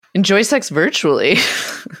Enjoy sex virtually.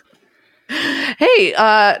 Hey, do you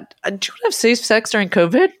want to have safe sex during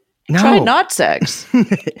COVID? No. Try not sex.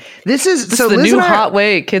 This is the Liz new and I hot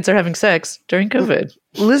way kids are having sex during COVID.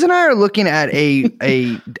 Liz and I are looking at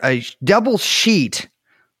a double sheet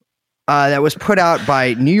that was put out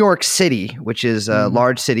by New York City, which is a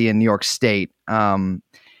large city in New York State,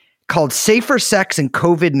 called Safer Sex and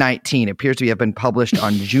COVID-19. It appears to have been published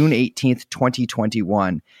on June 18th,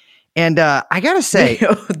 2021. And I got to say,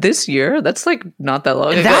 this year, that's like not that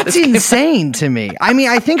long ago. That's insane to me. I mean,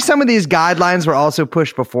 I think some of these guidelines were also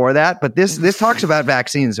pushed before that, but this talks about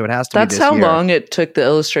vaccines, so it has to be this year. That's how long it took the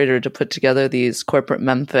illustrator to put together these corporate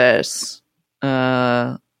Memphis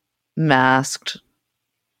masked.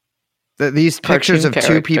 These pictures of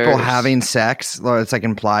two people having sex, or it's like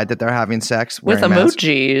implied that they're having sex with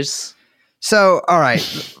emojis. So, all right,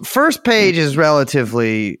 first page is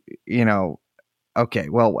relatively, okay,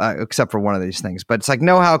 well, except for one of these things. But it's like,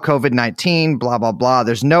 know how COVID-19, blah, blah, blah.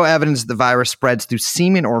 There's no evidence that the virus spreads through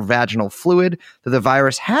semen or vaginal fluid, though the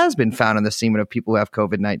virus has been found in the semen of people who have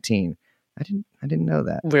COVID-19. I didn't know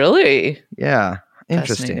that. Really? Yeah.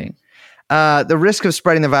 Interesting. The risk of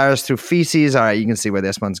spreading the virus through feces. All right, you can see where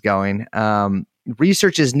this one's going.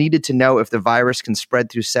 Research is needed to know if the virus can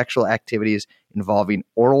spread through sexual activities involving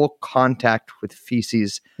oral contact with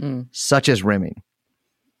feces, such as rimming.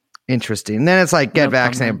 Interesting. And then it's like, get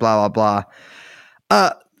vaccinated, blah, blah,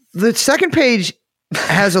 blah. The second page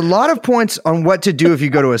has a lot of points on what to do if you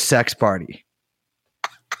go to a sex party.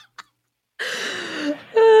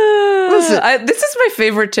 This is my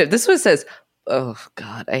favorite tip. This one says, oh,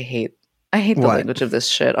 God, I hate the language of this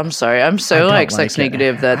shit. I'm sorry. I'm so sex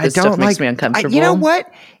negative that this stuff makes me uncomfortable. You know what?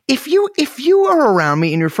 If you are around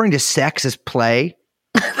me and you're referring to sex as play.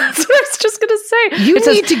 That's what I was just going to say. You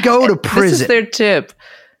need to go to prison. This is their tip.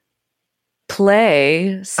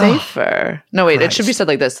 Play safer. No, wait, It should be said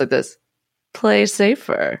like this. Play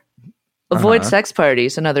safer. Avoid sex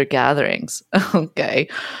parties and other gatherings. Okay.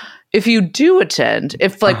 If you do attend,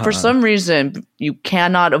 if for some reason you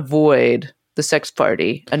cannot avoid the sex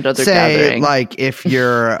party and other gathering. Like if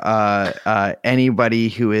you're anybody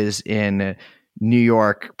who is in New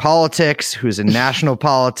York politics, who's in national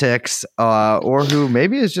politics, or who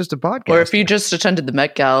maybe is just a podcast. Or if you just attended the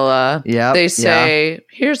Met Gala, they say,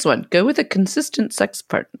 here's one, go with a consistent sex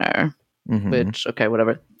partner, which, okay,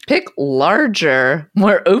 whatever. Pick larger,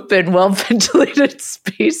 more open, well-ventilated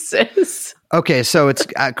spaces. Okay, so it's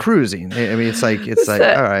cruising. I mean, it's like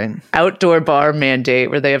all right. Outdoor bar mandate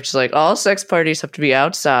where they have to all sex parties have to be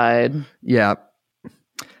outside. Yeah.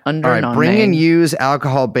 All right, bring and use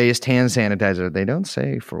alcohol-based hand sanitizer. They don't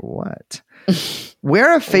say for what.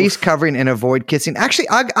 Wear a face covering and avoid kissing. Actually,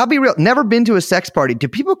 I'll be real. Never been to a sex party. Do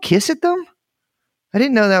people kiss at them? I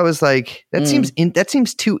didn't know that was that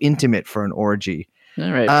seems too intimate for an orgy. All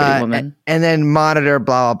right, pretty woman. And then monitor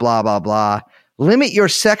blah, blah, blah, blah, blah. Limit your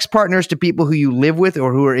sex partners to people who you live with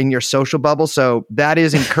or who are in your social bubble. So that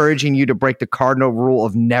is encouraging you to break the cardinal rule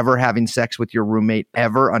of never having sex with your roommate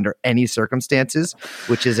ever under any circumstances,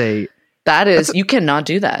 which is you cannot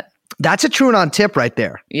do that. That's a TrueAnon tip right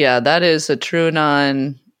there. Yeah, that is a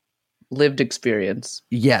TrueAnon lived experience.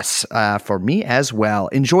 Yes, for me as well.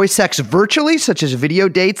 Enjoy sex virtually, such as video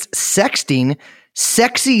dates, sexting,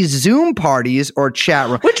 sexy Zoom parties, or chat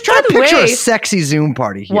room. Which, by the picture way, a sexy Zoom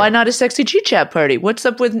party here. Why not a sexy G-chat party? What's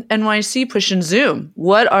up with NYC pushing Zoom?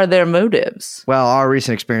 What are their motives? Well, our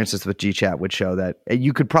recent experiences with G-chat would show that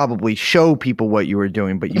you could probably show people what you were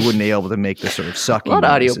doing, but you wouldn't be able to make the sort of sucking. A lot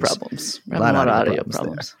of audio noises. problems. A lot of audio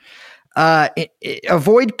problems.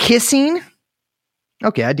 Avoid kissing.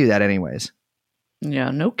 Okay, I do that anyways.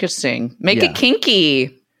 Yeah, no kissing. Make it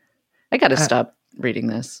kinky. I got to stop reading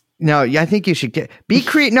this. No, I think you should be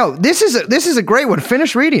creative. No, this is a great one.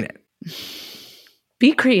 Finish reading it.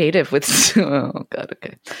 Be creative with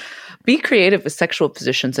okay. Be creative with sexual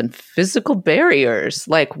positions and physical barriers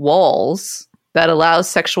like walls that allow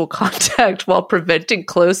sexual contact while preventing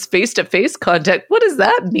close face-to-face contact. What does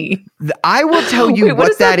that mean? I will tell you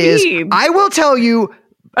what that is. I will tell you.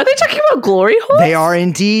 Are they talking about glory holes? They are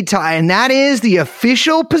indeed, and that is the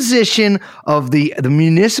official position of the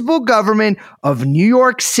municipal government of New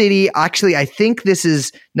York City. Actually, I think it's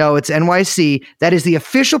NYC. That is the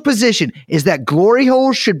official position, is that glory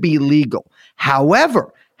holes should be legal.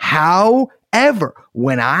 However,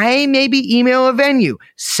 when I maybe email a venue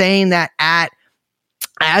saying that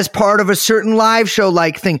as part of a certain live show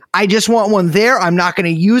like thing, I just want one there. I'm not going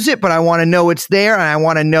to use it, but I want to know it's there, and I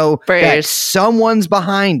want to know that someone's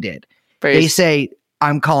behind it. They say,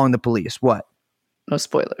 I'm calling the police. What? No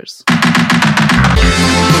spoilers.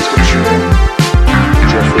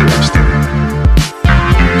 Jeffrey Epstein.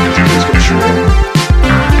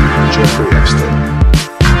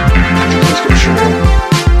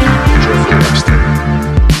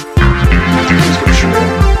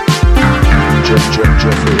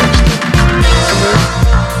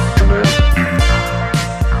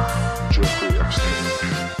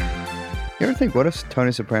 You ever think, what if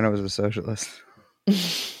Tony Soprano was a socialist? I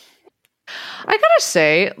gotta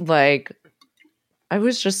say, like, I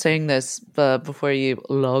was just saying this before you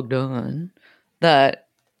logged on, that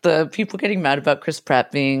the people getting mad about Chris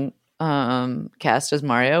Pratt being cast as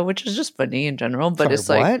Mario, which is just funny in general, but Sorry, it's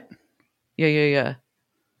like, what? Yeah.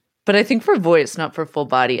 But I think for voice, not for full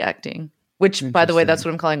body acting. Which, by the way, that's what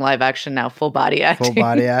I'm calling live action now, full body acting. Full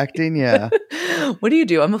body acting, yeah. What do you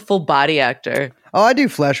do? I'm a full body actor. Oh, I do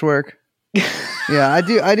flesh work. Yeah, I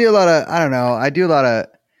do a lot of, I don't know, I do a lot of,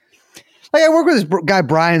 like, I work with this guy,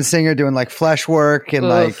 Brian Singer, doing like flesh work and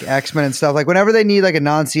like X-Men and stuff. Like, whenever they need like a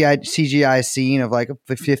non-CGI scene of like a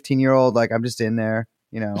 15-year-old, like, I'm just in there,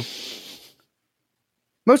 you know.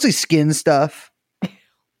 Mostly skin stuff.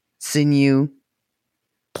 Sinew.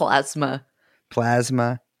 Plasma.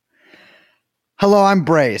 Hello, I'm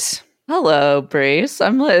Brace. Hello, Brace.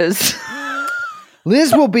 I'm Liz.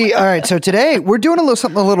 Liz will be all right. So today we're doing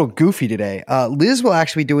something a little goofy today. Liz will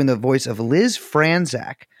actually be doing the voice of Liz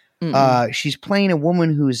Franzak. She's playing a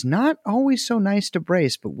woman who is not always so nice to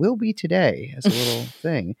Brace, but will be today as a little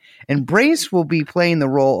thing. And Brace will be playing the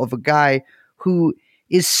role of a guy who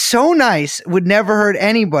is so nice, would never hurt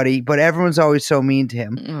anybody, but everyone's always so mean to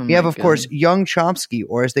him. We have, of course, Young Chomsky,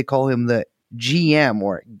 or as they call him, the GM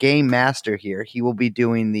or game master here. He will be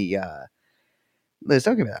doing the Liz,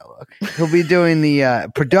 don't give me that look. He'll be doing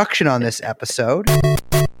the production on this episode.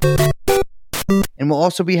 And we'll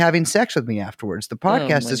also be having sex with me afterwards. The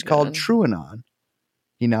podcast is called TrueAnon.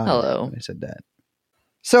 You know, hello. I said that.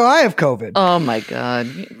 So I have COVID. Oh my God.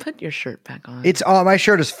 Put your shirt back on. It's on. My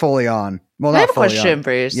shirt is fully on. Well, not I have a fully question, on.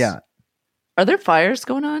 Brace. Yeah. Are there fires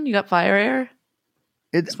going on? You got fire air?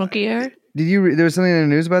 Smoky air? Did you? There was something in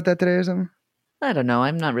the news about that today or something? I don't know.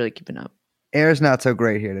 I'm not really keeping up. Air's not so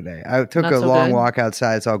great here today. I took a long walk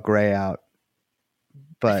outside. It's all gray out.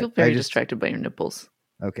 But I feel very distracted by your nipples.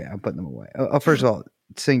 Okay, I'm putting them away. Oh, first of all,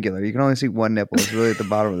 singular. You can only see one nipple. It's really at the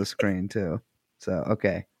bottom of the screen too. So,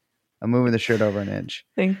 okay. I'm moving the shirt over an inch.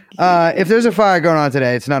 Thank you. If there's a fire going on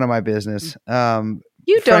today, it's none of my business.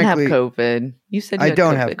 You don't have COVID. You said I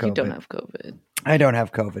don't have COVID. You don't have COVID. I don't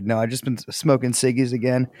have COVID. No, I've just been smoking ciggies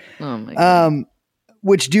again. Oh my God.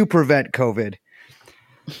 Which do prevent COVID.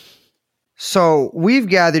 So we've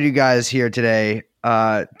gathered you guys here today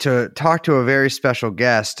to talk to a very special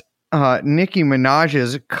guest, Nicki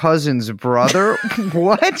Minaj's cousin's brother.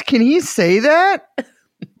 What? Can he say that?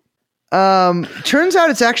 Turns out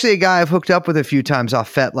it's actually a guy I've hooked up with a few times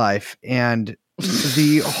off FetLife, and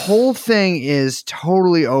the whole thing is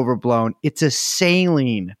totally overblown. It's a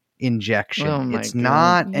saline injection. Oh it's God.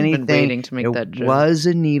 Not You've anything. Been waiting to make that joke. It was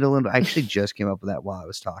a needle, and I actually just came up with that while I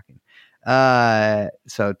was talking.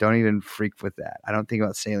 So don't even freak with that. I don't think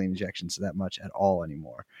about saline injections that much at all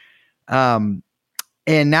anymore. And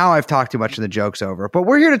now I've talked too much and the joke's over, but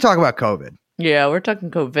we're here to talk about COVID. Yeah, we're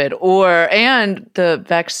talking COVID and the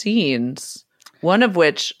vaccines, one of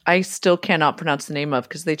which I still cannot pronounce the name of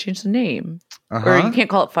because they changed the name. Or you can't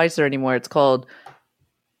call it Pfizer anymore. It's called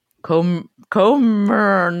Comirnaty.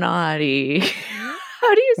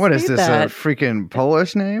 How do you say that? What is this, a freaking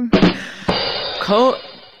Polish name?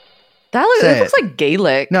 That looks like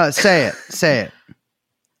Gaelic. No, say it.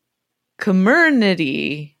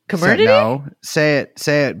 Comirnaty. No, say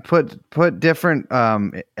it. Put different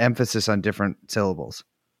emphasis on different syllables.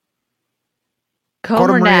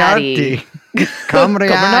 Comirnaty.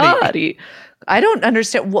 Comirnaty. I don't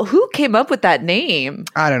understand. Well, who came up with that name?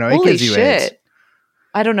 I don't know. Holy it gives you shit. AIDS.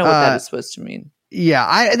 I don't know what that is supposed to mean. Yeah,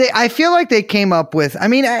 I feel like they came up with. I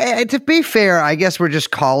mean, to be fair, I guess we're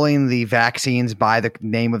just calling the vaccines by the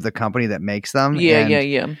name of the company that makes them. Yeah.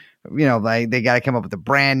 You know, like they got to come up with a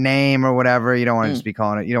brand name or whatever. You don't want to just be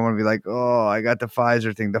calling it. You don't want to be like, oh, I got the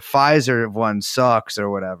Pfizer thing. The Pfizer one sucks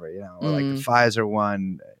or whatever. You know, or like the Pfizer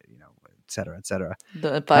one. You know, et cetera, et cetera.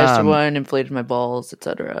 The Pfizer one inflated my balls, et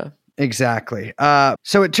cetera. Exactly.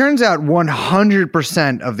 So it turns out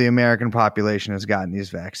 100% of the American population has gotten these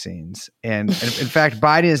vaccines. And in fact,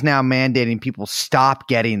 Biden is now mandating people stop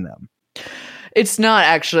getting them. It's not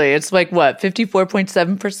actually. It's like, what,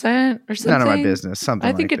 54.7% or something? None of my business. Something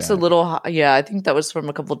like that. I think it's a little, yeah, I think that was from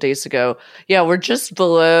a couple of days ago. Yeah, we're just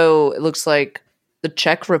below, it looks like, the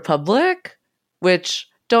Czech Republic, which,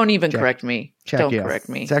 don't even correct me. Czechia. Don't correct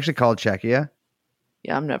me. It's actually called Czechia.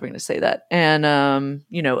 Yeah, I'm never going to say that. And,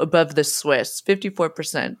 above the Swiss,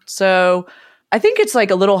 54%. So I think it's like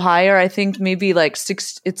a little higher. I think maybe like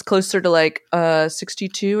it's closer to like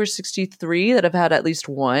 62 or 63 that have had at least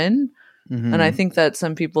one. Mm-hmm. And I think that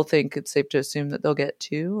some people think it's safe to assume that they'll get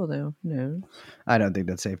two, although who knows? I don't think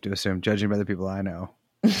that's safe to assume, judging by the people I know.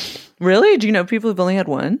 Really? Do you know people who've only had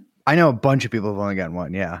one? I know a bunch of people who've only gotten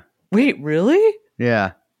one, yeah. Wait, really?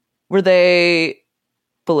 Yeah. Were they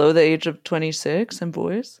below the age of 26 and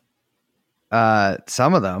boys?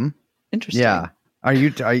 Some of them. Interesting. Yeah.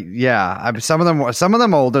 Some of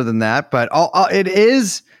them older than that, but it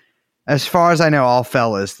is, as far as I know, all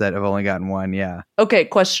fellas that have only gotten one. Yeah. Okay.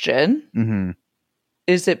 Question. Mm-hmm.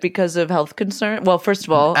 Is it because of health concern? Well, first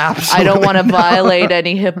of all, Absolutely I don't want to violate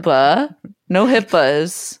any HIPAA. No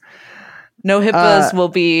HIPAAs. No HIPAAs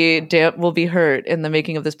will be hurt in the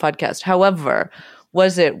making of this podcast. However,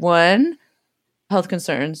 was it 1, health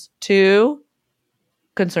concerns, 2,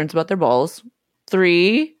 concerns about their balls,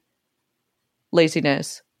 3,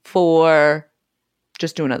 laziness, 4,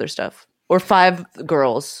 just doing other stuff, or 5,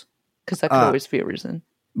 girls, because that could always be a reason.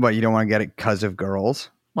 What, you don't want to get it because of girls?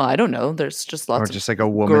 Well, I don't know. There's just lots or just like a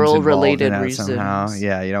woman's girl-related reasons somehow.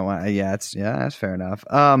 Yeah, you don't want. That's fair enough.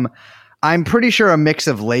 I'm pretty sure a mix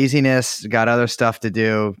of laziness, got other stuff to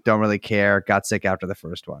do, don't really care, got sick after the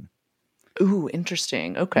first one. Ooh,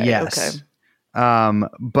 interesting. Okay. Yes. Okay.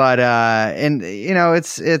 And you know,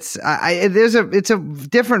 it's a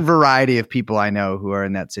different variety of people I know who are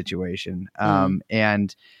in that situation.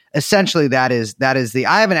 And essentially that is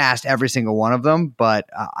I haven't asked every single one of them, but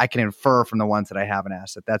I can infer from the ones that I haven't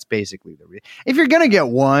asked that's basically the reason. If you're going to get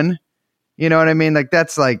one, you know what I mean? Like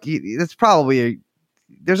that's probably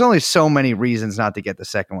there's only so many reasons not to get the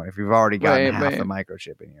second one if you've already gotten half the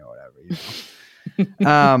microchipping or whatever, you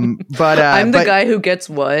know. But I'm the guy who gets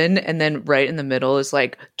one and then right in the middle is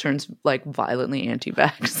like turns like violently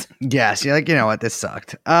anti-vax. Yes, you're like, you know what, this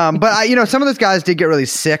sucked. But some of those guys did get really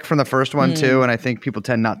sick from the first one too, and I think people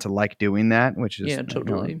tend not to like doing that, which is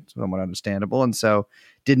totally somewhat understandable, and so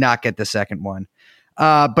did not get the second one.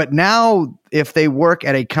 But now, if they work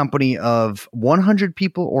at a company of 100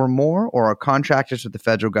 people or more, or are contractors with the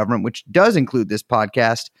federal government, which does include this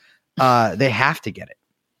podcast, they have to get it.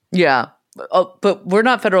 Yeah. Oh, but we're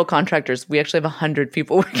not federal contractors. We actually have 100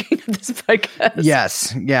 people working at this podcast.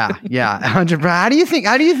 Yes. Yeah. 100. How do you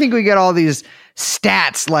think we get all these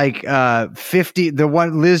stats like 50, the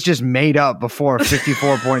one Liz just made up before,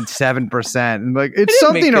 54.7%? Like it's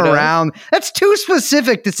something around, that's too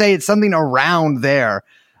specific to say it's something around there.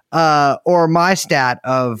 Or my stat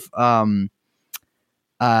of how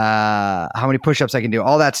many push-ups I can do,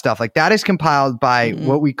 all that stuff. Like that is compiled by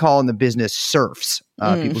what we call in the business serfs,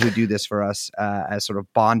 people who do this for us as sort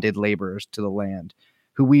of bonded laborers to the land,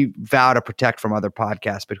 who we vow to protect from other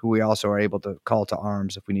podcasts, but who we also are able to call to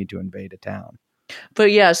arms if we need to invade a town.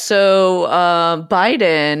 But yeah, so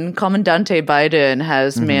Comandante Biden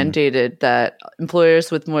has mandated that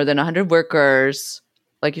employers with more than 100 workers,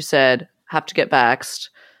 like you said, have to get vaxxed,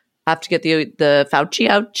 have to get the Fauci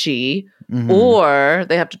ouchie, or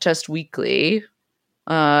they have to test weekly.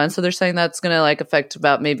 And so they're saying that's going to like affect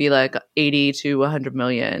about maybe like 80 to 100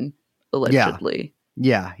 million allegedly.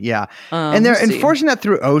 Yeah. And they're enforcing that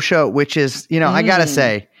through OSHA, which is, I got to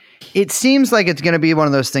say, it seems like it's going to be one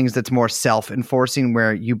of those things that's more self-enforcing,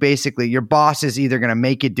 where you basically, your boss is either going to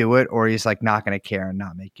make you do it, or he's like not going to care and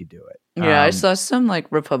not make you do it. Yeah, I saw some like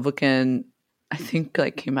Republican, I think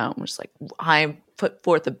like came out and was like, I put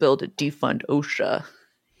forth a bill to defund OSHA.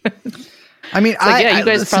 I mean, you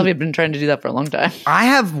guys probably have been trying to do that for a long time. I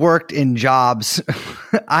have worked in jobs.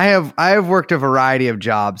 I have worked a variety of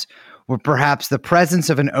jobs where perhaps the presence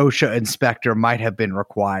of an OSHA inspector might have been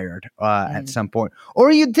required at some point,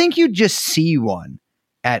 or you'd think you'd just see one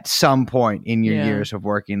at some point in your years of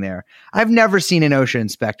working there. I've never seen an OSHA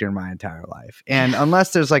inspector in my entire life, and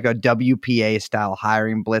unless there's like a WPA style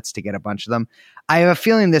hiring blitz to get a bunch of them, I have a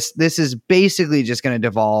feeling this is basically just going to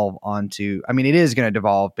devolve onto. I mean, it is going to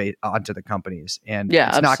devolve onto the companies, and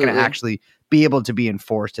it's not going to actually be able to be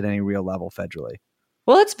enforced at any real level federally.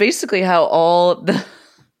 Well, that's basically how all the.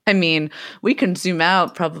 I mean, we can zoom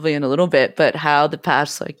out probably in a little bit, but how the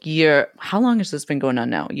past like year, how long has this been going on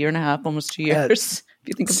now? A year and a half, almost 2 years. If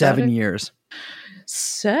you think about 7 years.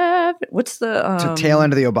 7. What's the tail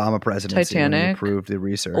end of the Obama presidency? Titanic approved the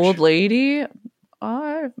research. Old lady.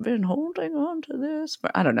 I've been holding on to this for,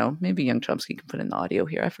 I don't know. Maybe Young Chomsky can put in the audio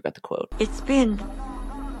here. I forgot the quote. It's been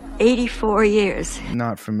 84 years.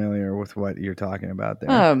 Not familiar with what you're talking about there.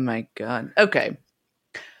 Oh my God. Okay.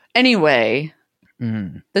 Anyway,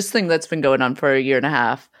 this thing that's been going on for a year and a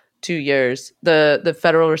half, 2 years, the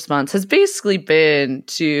federal response has basically been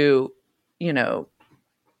to,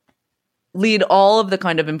 lead all of the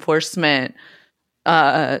kind of enforcement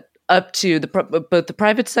up to both the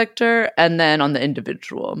private sector and then on the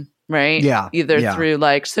individual, right? Yeah. Either through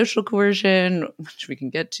like social coercion, which we can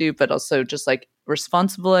get to, but also just like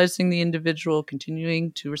responsibilizing the individual,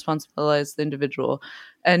 continuing to responsibilize the individual,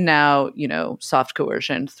 and now, soft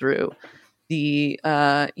coercion through the,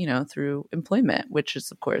 through employment, which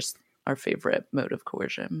is of course our favorite mode of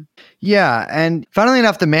coercion. Yeah. And funnily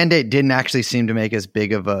enough, the mandate didn't actually seem to make as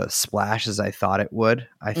big of a splash as I thought it would.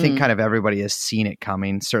 I think kind of everybody has seen it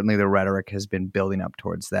coming. Certainly the rhetoric has been building up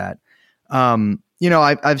towards that.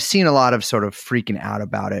 I've seen a lot of sort of freaking out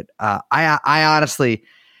about it. I honestly,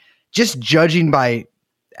 just judging by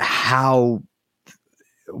how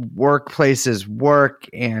workplaces work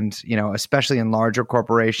and, especially in larger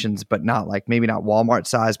corporations, but not like maybe not Walmart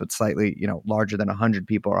size, but slightly, larger than 100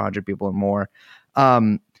 people or 100 people or more.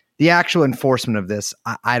 The actual enforcement of this,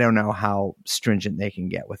 I don't know how stringent they can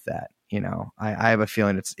get with that. I have a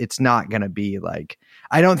feeling it's not going to be like,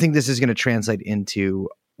 I don't think this is going to translate into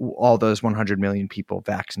all those 100 million people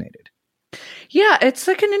vaccinated. Yeah, it's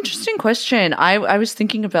like an interesting question. I was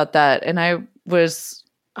thinking about that, and I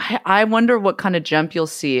wonder what kind of jump you'll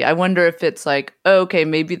see. I wonder if it's like, okay,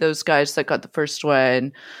 maybe those guys that got the first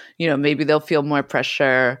one, maybe they'll feel more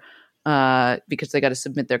pressure because they got to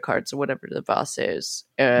submit their cards or whatever to the bosses,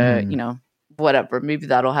 whatever. Maybe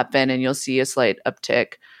that'll happen and you'll see a slight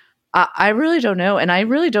uptick. I really don't know. And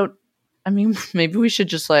maybe we should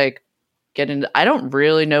just like get into, I don't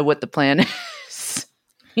really know what the plan is,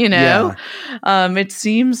 Yeah. It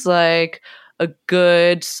seems like a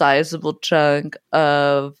good sizable chunk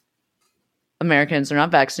of Americans are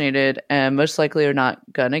not vaccinated and most likely are not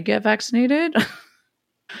going to get vaccinated.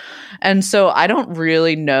 And so I don't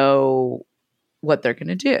really know what they're going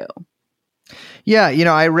to do. Yeah.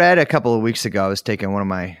 I read a couple of weeks ago, I was taking one of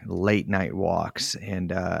my late night walks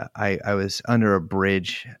and I was under a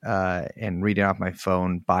bridge and reading off my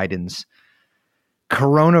phone Biden's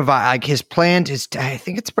coronavirus, like his plan is, I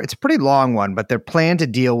think it's a pretty long one, but their plan to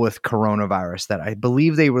deal with coronavirus that I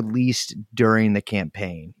believe they released during the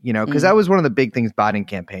campaign, because that was one of the big things Biden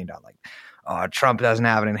campaigned on, like, oh, Trump doesn't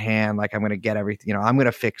have it in hand. Like, I'm going to get everything, I'm going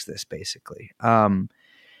to fix this basically.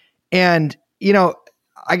 And,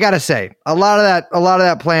 I gotta say, a lot of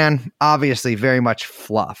that plan, obviously very much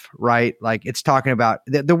fluff, right? Like it's talking about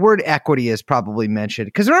the word equity is probably mentioned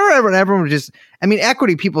because remember everyone was just,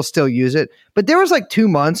 equity, people still use it, but there was like 2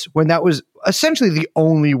 months when that was essentially the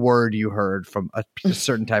only word you heard from a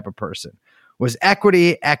certain type of person was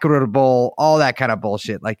equity, equitable, all that kind of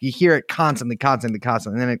bullshit. Like you hear it constantly,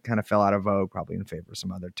 and then it kind of fell out of vogue, probably in favor of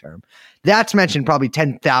some other term. That's mentioned probably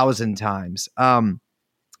 10,000 times.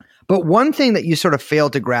 But one thing that you sort of fail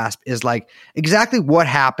to grasp is like exactly what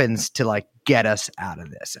happens to like get us out of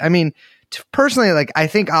this. Personally, like I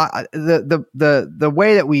think the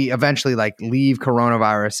way that we eventually like leave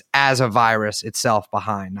coronavirus as a virus itself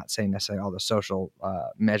behind, not saying necessarily all the social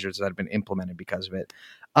measures that have been implemented because of it,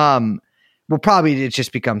 well, probably it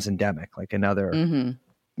just becomes endemic, like another,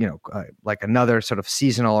 like another sort of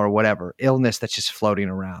seasonal or whatever illness that's just floating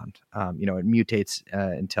around. It mutates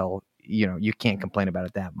until you can't complain about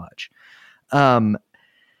it that much.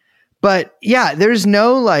 But yeah, there's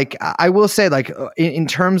no, like, I will say, like, in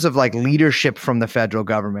terms of like leadership from the federal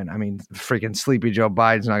government, freaking sleepy Joe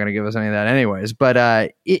Biden's not going to give us any of that anyways. But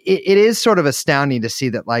it is sort of astounding to see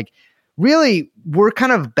that, like, really we're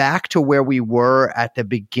kind of back to where we were at the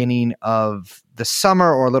beginning of the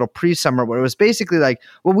summer or a little pre-summer, where it was basically like,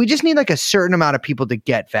 well, we just need like a certain amount of people to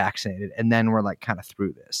get vaccinated. And then we're like kind of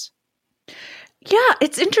through this. Yeah,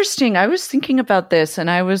 it's interesting. I was thinking about this and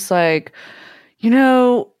I was like,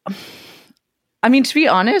 to be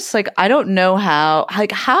honest, like, I don't know how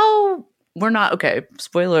we're not, okay,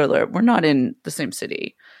 spoiler alert, we're not in the same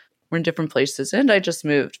city. We're in different places and I just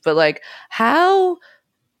moved. But like, how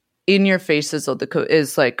in your face is like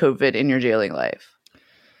COVID in your daily life?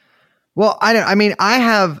 Well, I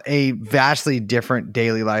have a vastly different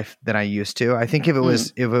daily life than I used to. I think if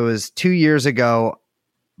it was 2 years ago,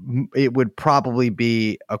 it would probably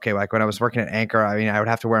be okay. Like when I was working at Anchor, I would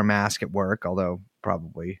have to wear a mask at work, although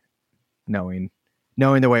probably knowing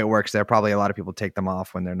the way it works there, probably a lot of people take them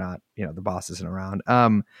off when they're not, the boss isn't around.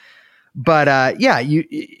 Right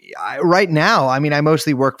now, I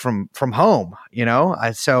mostly work from home,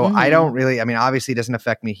 so I don't really, obviously it doesn't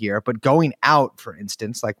affect me here, but going out, for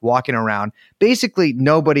instance, like walking around, basically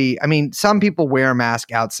nobody, some people wear a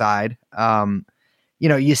mask outside.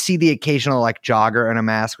 You see the occasional like jogger in a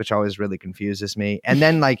mask, which always really confuses me. And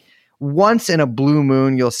then like once in a blue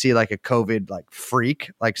moon, you'll see like a COVID like freak,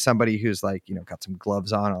 like somebody who's like, got some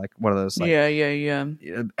gloves on or like one of those like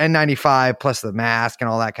N95 plus the mask and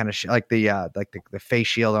all that kind of shit, like the face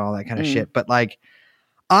shield and all that kind of shit. But like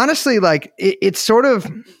honestly, like it's sort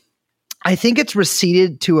of I think it's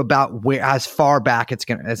receded to about where as far back it's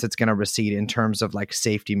gonna recede in terms of like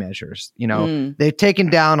safety measures. You know, they've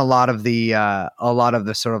taken down a lot of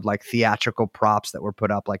the sort of like theatrical props that were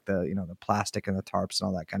put up, like the plastic and the tarps and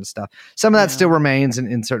all that kind of stuff. Some of that still remains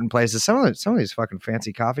in certain places. Some of these fucking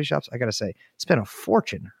fancy coffee shops, I gotta say, spend a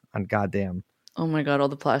fortune on goddamn. Oh my God, all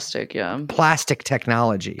the plastic, plastic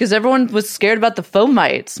technology. Because everyone was scared about the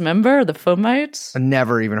fomites. Remember the fomites? I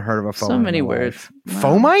never even heard of a fomite. So many words. Wow.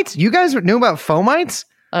 Fomites? You guys knew about fomites?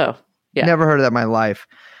 Oh, yeah. Never heard of that in my life.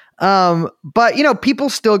 But people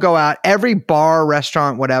still go out. Every bar,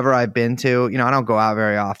 restaurant, whatever I've been to, I don't go out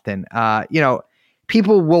very often.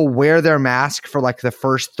 People will wear their mask for like the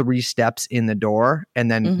first 3 steps in the door and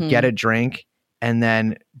then get a drink and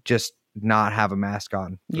then just not have a mask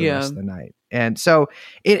on for the rest of the night. And so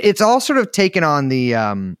it's all sort of taken on the,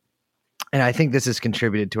 and I think this has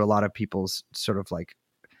contributed to a lot of people's sort of like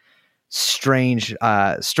strange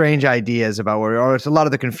ideas about where we are. It's a lot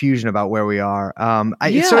of the confusion about where we are.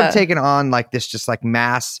 It's sort of taken on like this, just like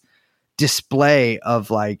mass display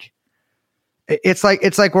of like, it's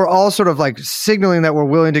like we're all sort of like signaling that we're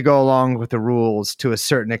willing to go along with the rules to a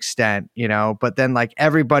certain extent, but then like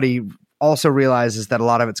everybody also realizes that a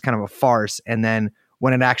lot of it's kind of a farce. And then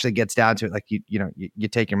when it actually gets down to it, like you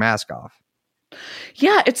take your mask off.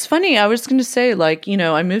 Yeah, it's funny. I was going to say, like,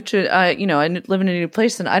 I moved to, I live in a new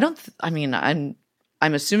place, and I'm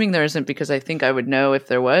assuming there isn't, because I think I would know if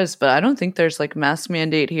there was, but I don't think there's like mask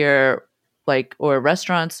mandate here, like, or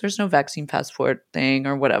restaurants. There's no vaccine passport thing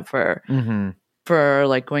or whatever for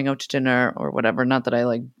like going out to dinner or whatever. Not that I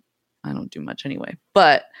don't do much anyway,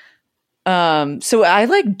 but so I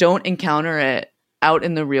like don't encounter it out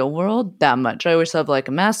in the real world that much. I always have like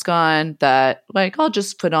a mask on that like I'll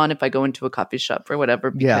just put on if I go into a coffee shop or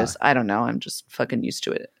whatever, because I don't know, I'm just fucking used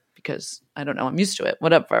to it, because I don't know, I'm used to it,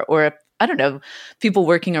 whatever. Or if, I don't know, people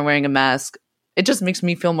working are wearing a mask, it just makes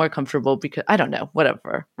me feel more comfortable, because I don't know,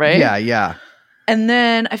 whatever, right? Yeah. And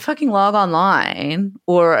then I fucking log online,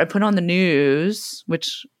 or I put on the news,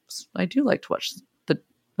 which I do like to watch the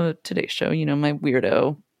Today Show, my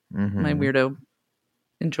weirdo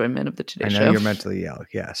enjoyment of the Today Show. I know you're mentally ill.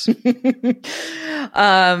 Yes.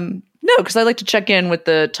 No, because I like to check in with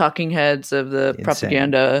the talking heads of the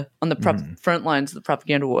propaganda on the front lines of the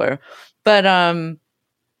propaganda war. But and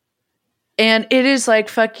it is like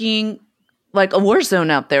fucking like a war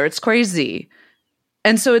zone out there. It's crazy.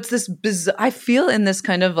 And so it's this bizarre, I feel in this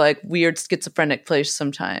kind of like weird schizophrenic place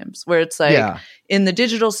sometimes, where it's like in the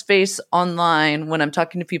digital space online, when I'm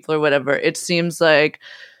talking to people or whatever, it seems like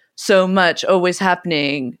so much always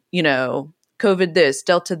happening, COVID this,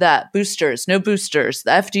 Delta that, boosters, no boosters,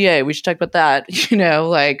 the FDA, we should talk about that,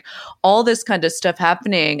 like all this kind of stuff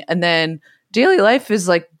happening. And then daily life is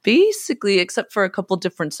like basically, except for a couple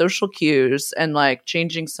different social cues and like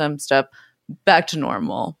changing some stuff, back to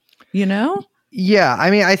normal, Yeah,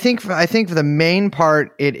 I mean, I think for the main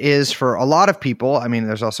part, it is for a lot of people. I mean,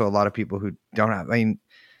 there's also a lot of people who don't have,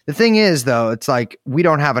 the thing is, though, it's like we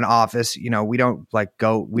don't have an office, we don't like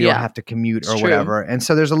go, we don't have to commute or whatever. And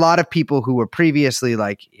so there's a lot of people who were previously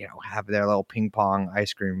like, have their little ping pong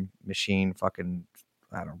ice cream machine, fucking,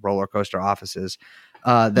 I don't know, roller coaster offices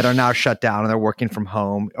that are now shut down and they're working from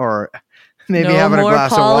home, or maybe having a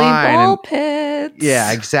glass of wine. Ball pits.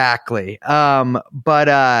 Yeah, exactly. But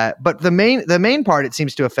the main part it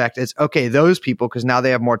seems to affect is, okay, those people, because now they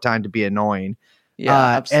have more time to be annoying.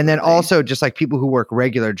 Yeah, and then also just like people who work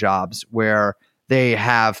regular jobs where they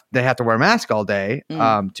have to wear a mask all day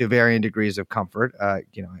to varying degrees of comfort.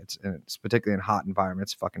 It's particularly in hot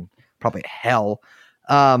environments, fucking probably hell.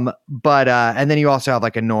 But and then you also have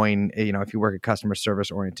like annoying, if you work a customer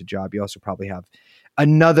service oriented job, you also probably have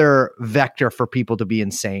another vector for people to be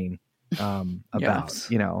insane about.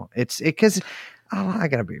 It's because I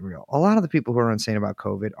gotta be real. A lot of the people who are insane about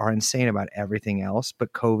COVID are insane about everything else,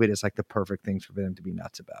 but COVID is like the perfect thing for them to be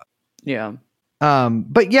nuts about. Yeah.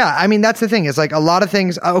 But yeah, I mean, that's the thing. It's like a lot of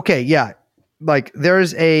things. Okay. Yeah. Like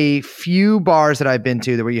there's a few bars that I've been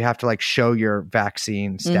to where you have to like show your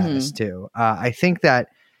vaccine status too. I think that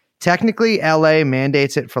technically LA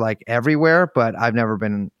mandates it for like everywhere, but I've never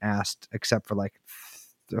been asked except for like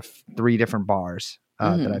 3 different bars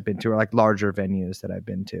that I've been to, or like larger venues that I've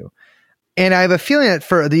been to. And I have a feeling that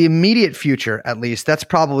for the immediate future, at least, that's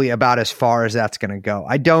probably about as far as that's going to go.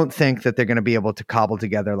 I don't think that they're going to be able to cobble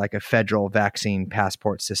together like a federal vaccine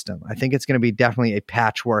passport system. I think it's going to be definitely a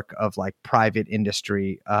patchwork of like private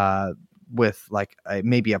industry with like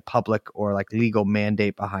maybe a public or like legal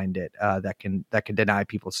mandate behind it that can deny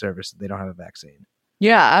people service if they don't have a vaccine.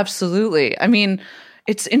 Yeah, absolutely. I mean,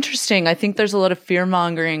 it's interesting. I think there's a lot of fear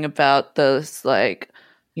mongering about those like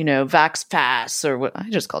Vax Pass, or what I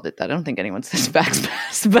just called it that. I don't think anyone says Vax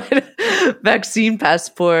Pass, but vaccine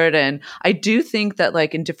passport. And I do think that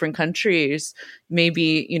like in different countries,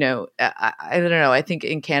 maybe, I don't know. I think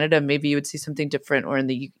in Canada, maybe you would see something different, or in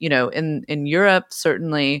the, in Europe,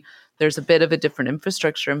 certainly there's a bit of a different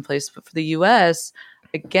infrastructure in place. But for the US,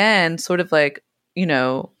 again, sort of like,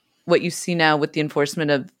 what you see now with the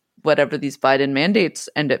enforcement of whatever these Biden mandates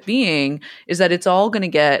end up being is that it's all going to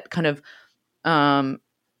get kind of,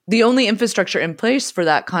 the only infrastructure in place for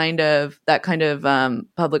that kind of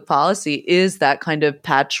public policy is that kind of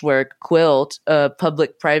patchwork quilt of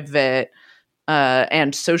public, private,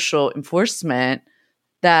 and social enforcement.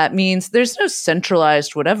 That means there's no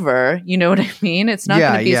centralized whatever. You know what I mean? It's not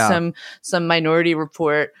going to be some Minority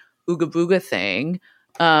Report ooga booga thing.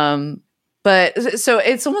 But so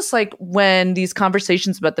it's almost like when these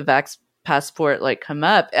conversations about the vax passport like come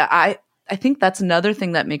up, I think that's another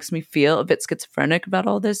thing that makes me feel a bit schizophrenic about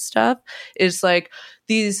all this stuff is like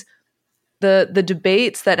the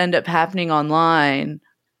debates that end up happening online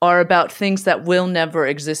are about things that will never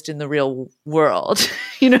exist in the real world.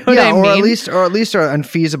 You know what I mean? Or at least are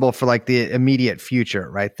unfeasible for like the immediate future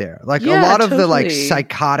right there. Like a lot of the like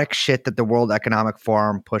psychotic shit that the World Economic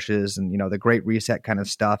Forum pushes and, the Great Reset kind of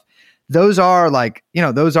stuff. Those are like,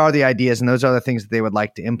 those are the ideas and those are the things that they would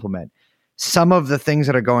like to implement. Some of the things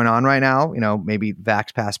that are going on right now, maybe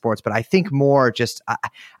vax passports, but I think more just,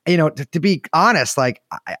 to be honest, like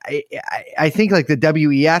I think like the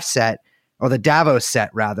WEF set or the Davos set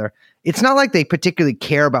rather, it's not like they particularly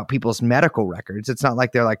care about people's medical records. It's not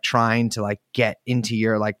like they're like trying to like get into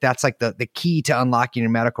your, like, that's like the key to unlocking your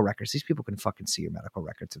medical records. These people can fucking see your medical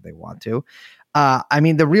records if they want to.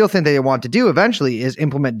 The real thing that they want to do eventually is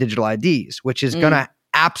implement digital IDs, which is going to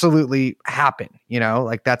absolutely happen.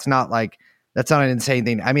 That's not an insane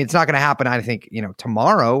thing. I mean, it's not going to happen, I think,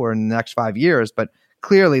 tomorrow or in the next 5 years, but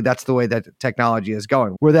clearly that's the way that technology is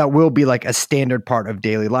going, where that will be like a standard part of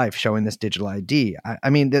daily life, showing this digital ID.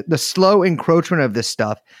 The slow encroachment of this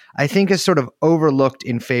stuff, I think, is sort of overlooked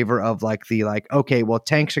in favor of like okay, well,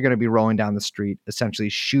 tanks are going to be rolling down the street, essentially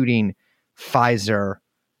shooting Pfizer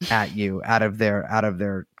at you out of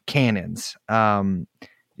their cannons.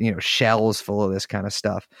 Shells full of this kind of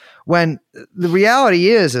stuff. When the reality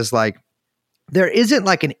is like, there isn't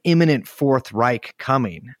like an imminent Fourth Reich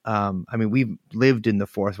coming. We've lived in the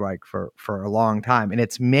Fourth Reich for a long time, and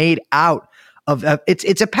it's made out of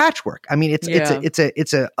it's a patchwork.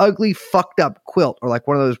 It's a ugly, fucked up quilt, or like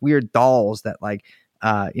one of those weird dolls that like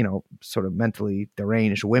sort of mentally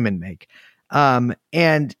deranged women make. And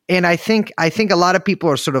I think a lot of people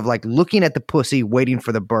are sort of like looking at the pussy, waiting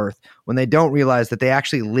for the birth, when they don't realize that they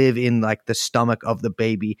actually live in like the stomach of the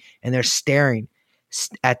baby, and they're staring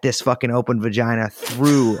at this fucking open vagina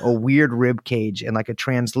through a weird rib cage and like a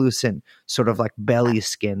translucent sort of like belly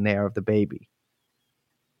skin there of the baby.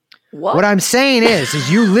 What I'm saying is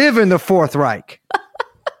you live in the Fourth Reich.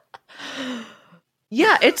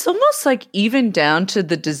 Yeah, it's almost like even down to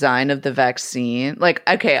the design of the vaccine. Like,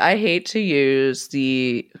 okay, I hate to use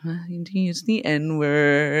the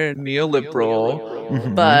N-word,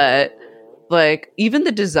 neoliberal, but like even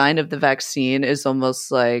the design of the vaccine is almost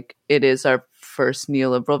like it is our first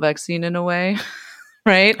neoliberal vaccine in a way,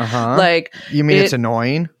 right? Like, you mean it's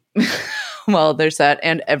annoying? Well, there's that,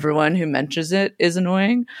 and everyone who mentions it is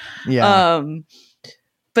annoying. Yeah.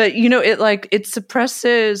 But it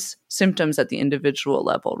suppresses symptoms at the individual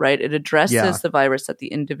level, right? It addresses the virus at the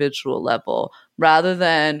individual level rather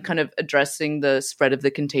than kind of addressing the spread of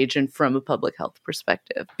the contagion from a public health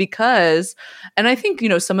perspective. Because, and I think,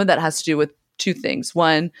 some of that has to do with two things.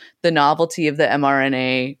 One, the novelty of the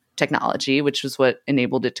mRNA technology, which was what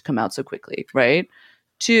enabled it to come out so quickly, right?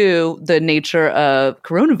 Two, the nature of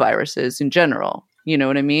coronaviruses in general. You know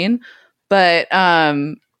what I mean? But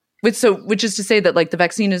which is to say that like the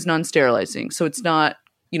vaccine is non-sterilizing, so it's not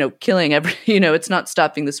killing it's not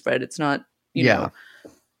stopping the spread. It's not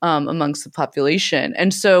amongst the population,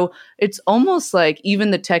 and so it's almost like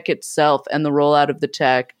even the tech itself and the rollout of the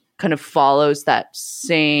tech kind of follows that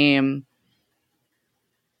same.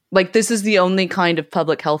 Like, this is the only kind of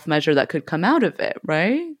public health measure that could come out of it,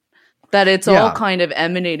 right? That it's all kind of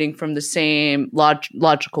emanating from the same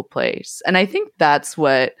logical place. And I think that's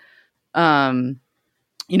what,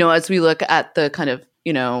 as we look at the kind of,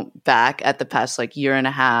 back at the past like year and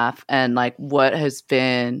a half and like what has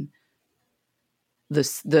been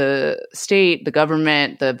the state, the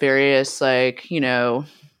government, the various like,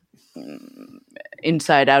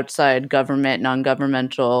 inside, outside government,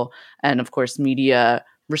 non-governmental, and of course media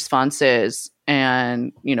responses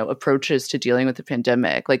and approaches to dealing with the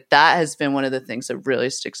pandemic, like that has been one of the things that really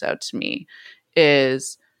sticks out to me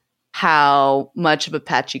is how much of a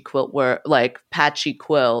patchy quilt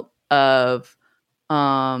of,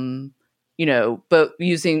 but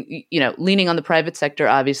using, leaning on the private sector,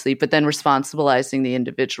 obviously, but then responsibilizing the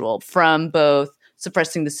individual from both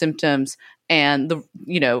suppressing the symptoms and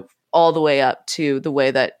all the way up to the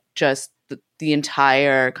way that just the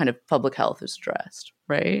entire kind of public health is addressed,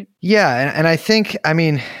 right? Yeah. And I think,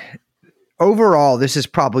 overall, this is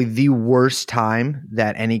probably the worst time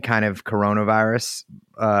that any kind of coronavirus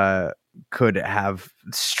could have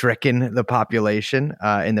stricken the population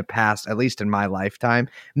in the past, at least in my lifetime.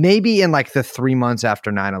 Maybe in like the 3 months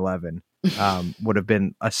after 9/11 would have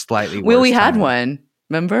been a slightly worse we had time. one,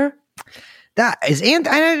 remember? That is,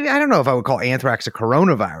 I don't know if I would call anthrax a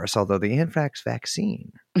coronavirus, although the anthrax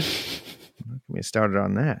vaccine. We started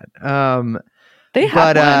on that. They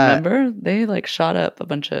had one, remember? They like shot up a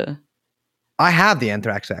bunch of... I have the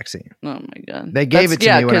anthrax vaccine. Oh my God. They gave it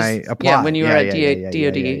to me when I applied. Yeah, when you were at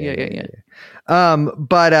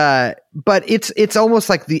DOD. But it's almost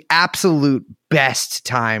like the absolute best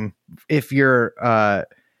time if you're a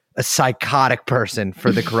psychotic person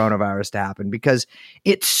for the coronavirus to happen, because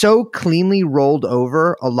it so cleanly rolled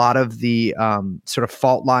over a lot of the sort of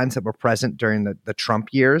fault lines that were present during the Trump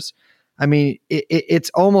years. I mean, it's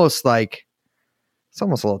almost like, it's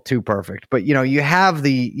almost a little too perfect, but you have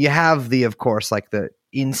the of course, like the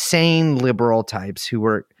insane liberal types who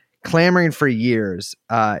were clamoring for years,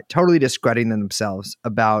 totally discrediting themselves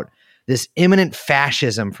about this imminent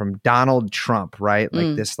fascism from Donald Trump, right?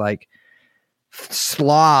 Like this like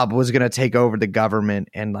slob was going to take over the government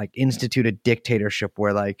and like institute a dictatorship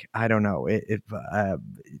where, like, I don't know,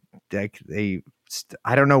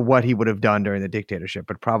 I don't know what he would have done during the dictatorship,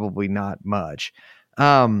 but probably not much.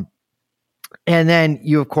 And then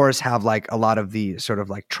you, of course, have like a lot of the sort of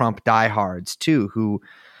like Trump diehards too, who,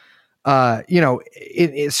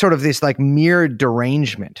 it's sort of this like mere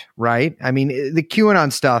derangement, right? I mean, the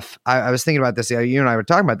QAnon stuff, I was thinking about this, you and I were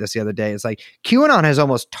talking about this the other day. It's like QAnon has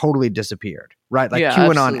almost totally disappeared, right? Like QAnon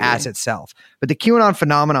absolutely. As itself. But the QAnon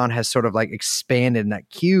phenomenon has sort of like expanded, and that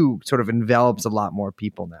Q sort of envelops a lot more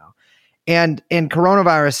people now. And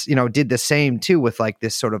coronavirus, did the same too, with like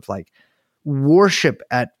this sort of like worship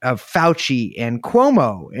of Fauci and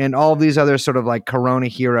Cuomo and all of these other sort of like corona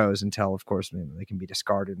heroes, until, of course, they can be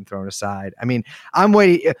discarded and thrown aside. I mean, I'm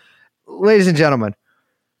waiting. Ladies and gentlemen,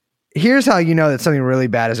 here's how you know that something really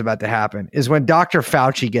bad is about to happen, is when Dr.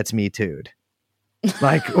 Fauci gets Me Too'd.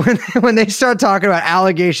 Like when they start talking about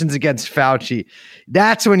allegations against Fauci,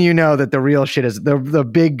 that's when you know that the real shit is, the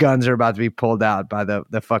big guns are about to be pulled out by the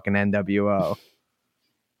fucking NWO.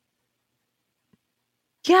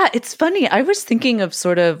 Yeah, it's funny. I was thinking of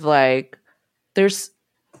sort of like, there's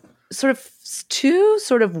sort of two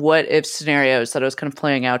sort of what if scenarios that I was kind of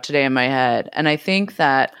playing out today in my head. And I think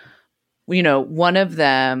that, one of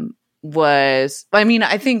them was,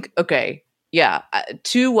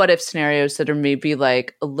 two what if scenarios that are maybe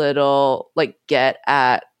like a little like get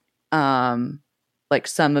at like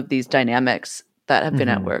some some of these dynamics that have been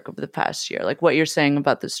at work over the past year. Like what you're saying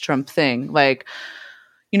about this Trump thing, like,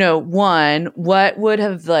 one, what would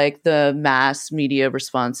have like the mass media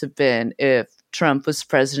response have been if Trump was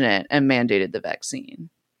president and mandated the vaccine?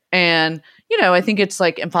 And, I think it's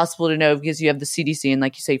like impossible to know because you have the CDC and,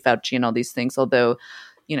 like you say, Fauci and all these things, although,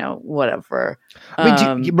 whatever. I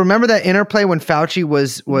mean, do you remember that interplay when Fauci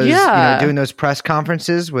was doing those press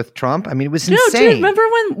conferences with Trump? I mean, it was insane. No, do you remember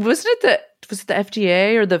when, was it the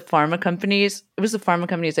FDA or the pharma companies? It was the pharma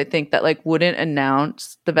companies, I think, that like wouldn't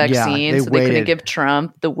announce the vaccine, so they couldn't give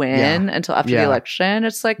Trump the win until after the election.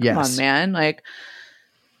 It's like, come on, man. Like,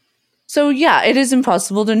 so yeah, it is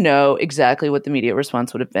impossible to know exactly what the media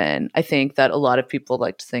response would have been. I think that a lot of people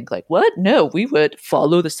like to think like, what? No, we would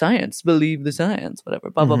follow the science, believe the science, whatever,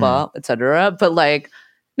 blah, blah, blah, etc. But like,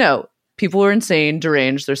 no, people were insane,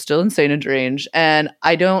 deranged. They're still insane and deranged. And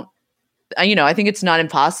I think it's not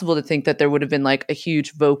impossible to think that there would have been like a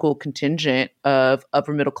huge vocal contingent of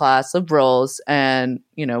upper middle class liberals and,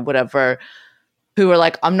 whatever, who are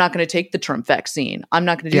like, I'm not going to take the Trump vaccine. I'm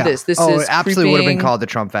not going to do this. This is it absolutely would have been called the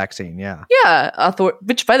Trump vaccine. Yeah. Yeah.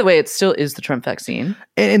 Which, by the way, it still is the Trump vaccine.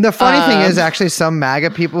 And the funny thing is actually some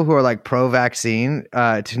MAGA people who are like pro-vaccine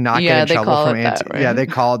to not get in trouble from right? They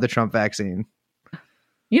call it the Trump vaccine.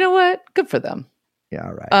 You know what? Good for them. Yeah.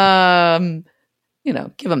 Right.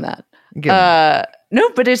 Give them that. No,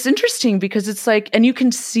 but it's interesting because it's like, and you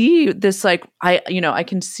can see this, like, I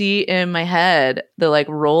can see in my head the like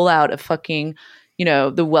rollout of fucking,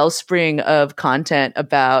 the wellspring of content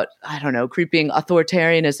about, I don't know, creeping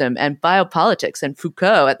authoritarianism and biopolitics and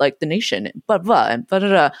Foucault at like The Nation and blah, blah, and blah, blah,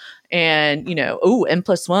 blah, and,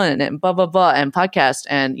 N+1 and blah, blah, blah, and podcast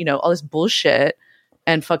and, all this bullshit.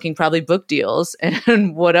 and fucking probably book deals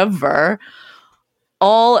and whatever.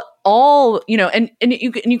 All you know, and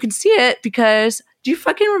you can see it because do you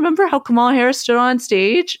fucking remember how Kamala Harris stood on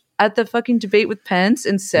stage at the fucking debate with Pence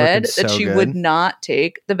and said that she would not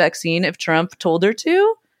take the vaccine if Trump told her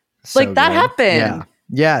to? So like that good. Happened.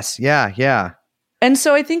 Yeah. Yes. Yeah. And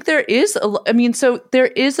so I think there is there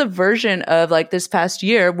is a version of like this past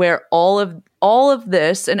year where all of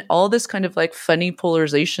this and all this kind of like funny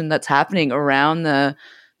polarization that's happening around the,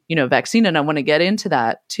 you know, vaccine, and I want to get into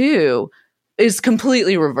that too, is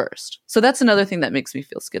completely reversed. So that's another thing that makes me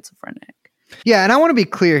feel schizophrenic. Yeah, and I want to be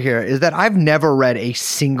clear here is that I've never read a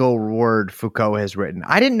single word Foucault has written.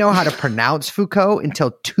 I didn't know how to pronounce Foucault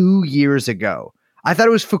until 2 years ago. I thought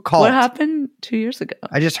it was Foucault. What happened 2 years ago?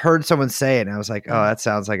 I just heard someone say it, and I was like, "Oh, that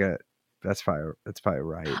sounds like that's probably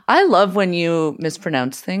right." I love when you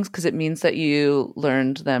mispronounce things because it means that you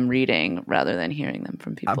learned them reading rather than hearing them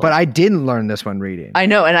from people. But I didn't learn this one reading. I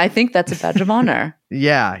know, and I think that's a badge of honor.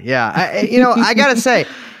 Yeah. I gotta say,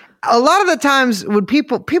 a lot of the times when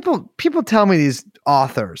people tell me these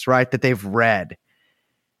authors, right, that they've read.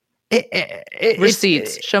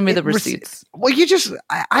 Receipts. Show me the receipts. Well,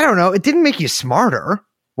 I don't know. It didn't make you smarter.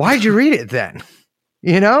 Why'd you read it then?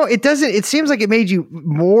 You know, it seems like it made you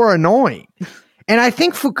more annoying. And I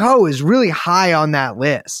think Foucault is really high on that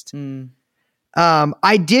list.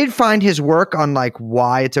 I did find his work on like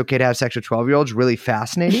why it's okay to have sex with 12-year-olds really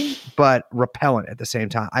fascinating, but repellent at the same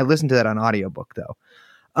time. I listened to that on audiobook though.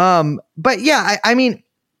 But yeah, I mean,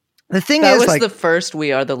 the thing that is was like the first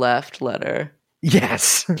 "We Are the Left" letter.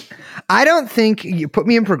 Yes. I don't think you put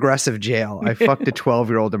me in progressive jail. I fucked a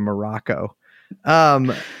 12-year-old in Morocco.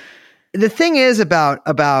 The thing is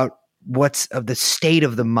about what's of the state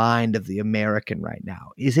of the mind of the American right now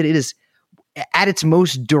is that it is at its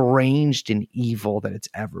most deranged and evil that it's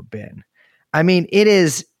ever been. I mean, it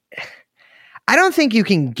is, I don't think you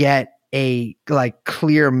can get a like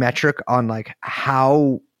clear metric on like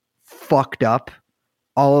how fucked up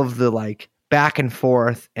all of the like back and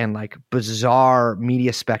forth and like bizarre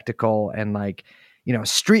media spectacle and like, you know,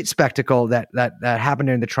 street spectacle that happened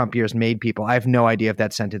during the Trump years made people. I have no idea if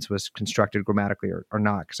that sentence was constructed grammatically or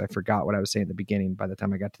not, because I forgot what I was saying at the beginning by the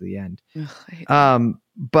time I got to the end.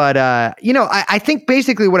 But you know, I think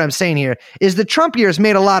basically what I'm saying here is the Trump years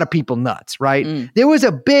made a lot of people nuts, right? There was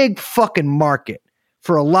a big fucking market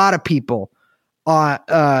for a lot of people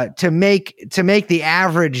to make the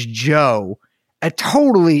average Joe a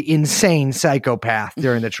totally insane psychopath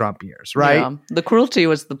during the Trump years, right? Yeah, the cruelty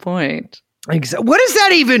was the point. What does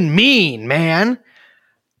that even mean, man?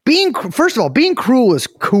 First of all, being cruel is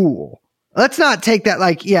cool. Let's not take that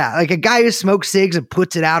like a guy who smokes cigs and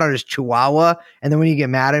puts it out on his chihuahua, and then when you get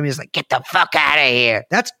mad at him, he's like, "Get the fuck out of here."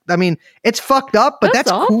 It's fucked up, but that's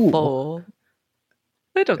cool.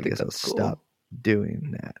 I don't think that's cool. Stop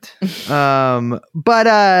doing that.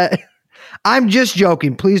 But I'm just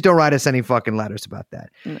joking. Please don't write us any fucking letters about that.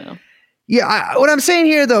 No. Yeah, what I'm saying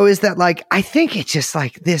here though is that like I think it's just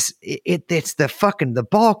like this. It's the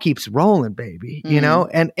ball keeps rolling, baby. You know,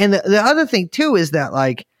 and the other thing too is that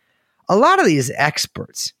like a lot of these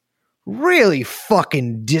experts really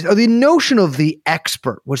fucking the notion of the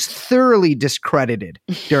expert was thoroughly discredited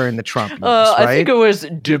during the Trump years, right? I think it was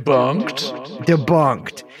debunked.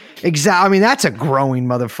 Exactly. I mean, that's a growing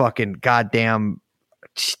motherfucking goddamn.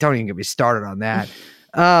 Don't even get me started on that.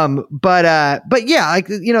 But yeah, like,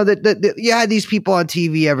 you know, you had these people on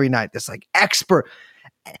TV every night, this like expert.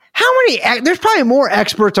 There's probably more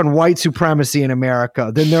experts on white supremacy in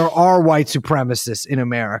America than there are white supremacists in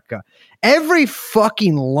America. Every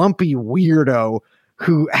fucking lumpy weirdo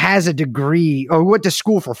who has a degree or went to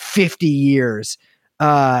school for 50 years,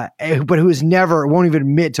 but who's won't even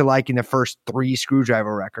admit to liking the first 3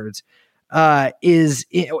 Screwdriver records, I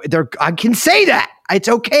can say that. It's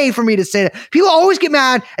okay for me to say that. People always get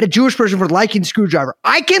mad at a Jewish person for liking Screwdriver.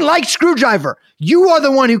 I can like Screwdriver. You are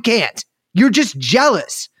the one who can't. You're just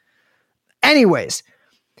jealous. Anyways,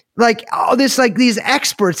 like all this, like these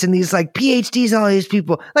experts and these like PhDs and all these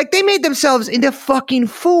people, like they made themselves into fucking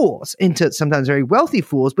fools, into sometimes very wealthy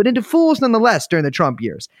fools, but into fools nonetheless during the Trump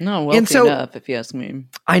years. No, wealthy enough, if you ask me.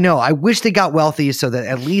 I know. I wish they got wealthy so that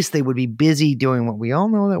at least they would be busy doing what we all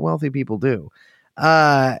know that wealthy people do.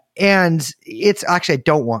 And it's actually, I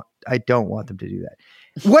don't want them to do that.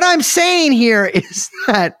 What I'm saying here is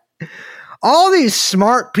that all these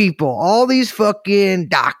smart people, all these fucking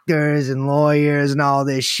doctors and lawyers and all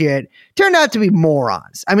this shit turned out to be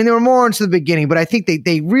morons. I mean, they were morons to the beginning, but I think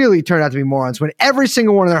they really turned out to be morons when every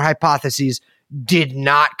single one of their hypotheses did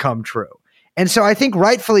not come true. And so I think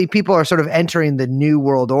rightfully people are sort of entering the new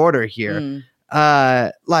world order here.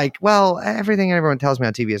 Like, well, everything everyone tells me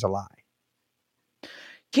on TV is a lie.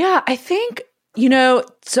 Yeah, I think,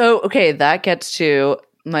 okay, that gets to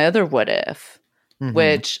my other what if,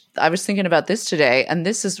 which I was thinking about this today. And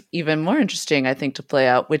this is even more interesting, I think, to play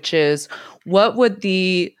out, which is what would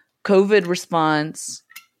the COVID response,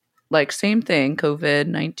 like same thing,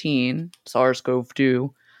 COVID-19,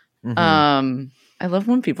 SARS-CoV-2. I love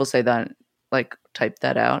when people say that, like type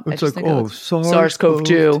that out. It's like,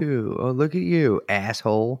 SARS-CoV-2. Oh, look at you,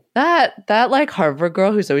 asshole. That like Harvard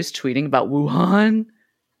girl who's always tweeting about Wuhan.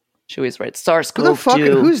 She always writes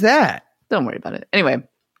SARS-CoV-2. Who's that? Don't worry about it. Anyway.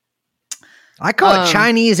 I call it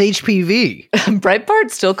Chinese HPV.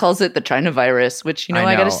 Breitbart still calls it the China virus, which,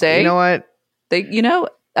 I got to say. You know what? They,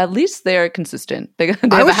 at least they're consistent. They have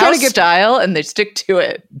a house style and they stick to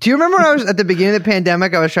it. Do you remember when I was at the beginning of the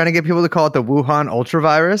pandemic, I was trying to get people to call it the Wuhan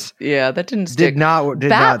ultravirus? Yeah, that didn't stick. Did not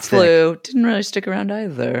Bat flu stick. Didn't really stick around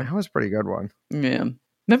either. That was a pretty good one. Yeah.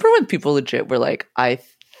 Remember when people legit were like, I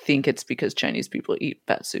think it's because Chinese people eat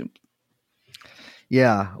bat soup.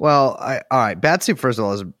 Yeah. Well, all right. Bat soup, first of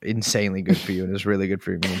all, is insanely good for you and is really good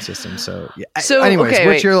for your immune system. So, yeah. So, anyways, okay,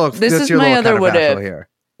 what's your little, this is my other what if here?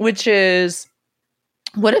 Which is,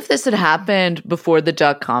 what if this had happened before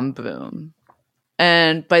the .com boom?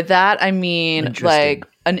 And by that, I mean, like,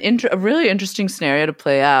 a really interesting scenario to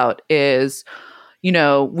play out is,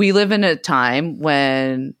 we live in a time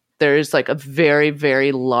when there's like a very,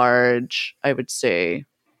 very large, I would say,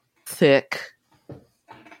 thick,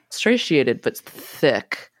 satiated but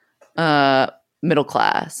thick middle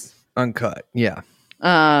class, uncut, yeah,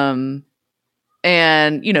 and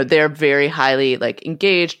they're very highly like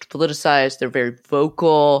engaged, politicized. They're very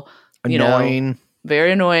vocal, annoying,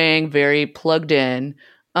 very annoying, very plugged in.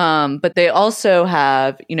 But they also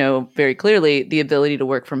have, very clearly the ability to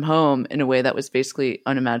work from home in a way that was basically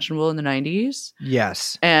unimaginable in the 90s.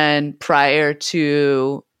 Yes, and prior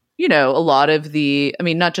to. A lot of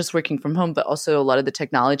not just working from home, but also a lot of the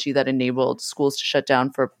technology that enabled schools to shut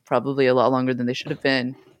down for probably a lot longer than they should have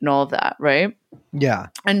been and all of that, right? Yeah.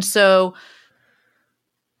 And so,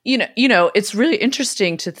 it's really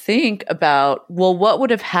interesting to think about, well, what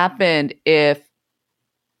would have happened if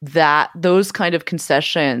those kind of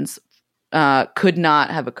concessions could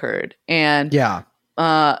not have occurred? And,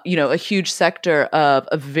 a huge sector of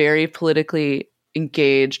a very politically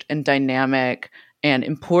engaged and dynamic and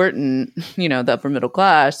important, the upper middle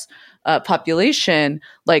class population,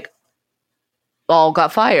 like all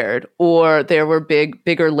got fired, or there were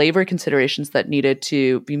bigger labor considerations that needed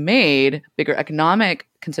to be made, bigger economic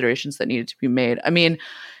considerations that needed to be made.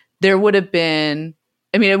 It would have been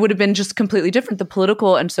just completely different. The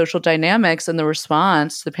political and social dynamics and the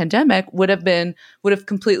response to the pandemic would have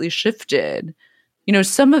completely shifted.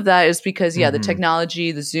 Some of that is because, the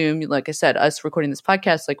technology, the Zoom, like I said, us recording this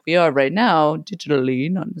podcast like we are right now, digitally,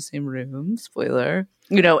 not in the same room, spoiler.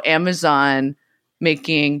 Amazon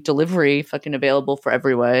making delivery fucking available for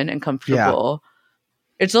everyone and comfortable.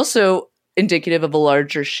 Yeah. It's also indicative of a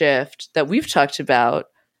larger shift that we've talked about,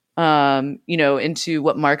 into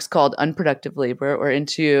what Marx called unproductive labor, or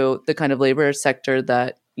into the kind of labor sector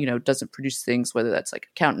that, doesn't produce things, whether that's like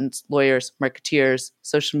accountants, lawyers, marketeers,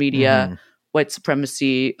 social media, white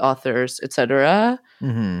supremacy authors, etc.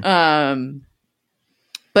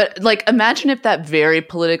 But like, imagine if that very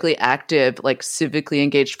politically active, like civically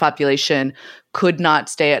engaged population could not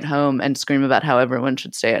stay at home and scream about how everyone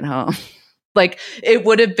should stay at home. Like, it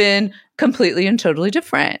would have been completely and totally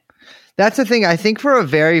different. That's the thing. I think for a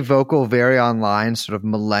very vocal, very online sort of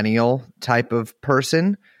millennial type of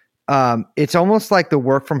person, it's almost like the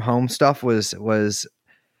work from home stuff was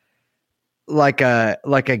like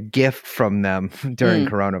a gift from them during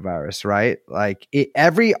coronavirus, right? Like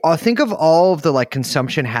think of all of the like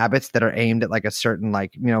consumption habits that are aimed at like a certain,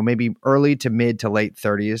 like, maybe early to mid to late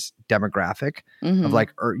 30s demographic of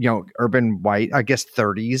like, urban white, I guess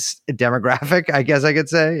 30s demographic, I guess I could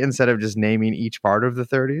say, instead of just naming each part of the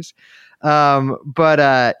 30s.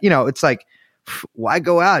 But it's like, why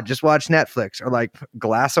go out? Just watch Netflix, or like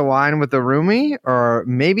glass of wine with a roomie, or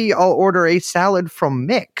maybe I'll order a salad from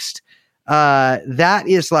Mixed. That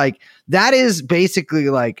is basically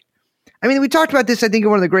like, we talked about this, I think,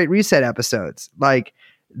 in one of the Great Reset episodes. Like,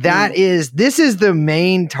 this is the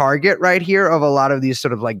main target right here of a lot of these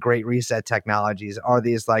sort of like Great Reset technologies, are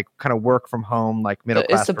these like kind of work from home, like middle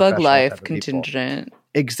class. It's a bug life contingent. People.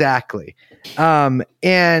 Exactly. And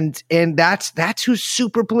that's who's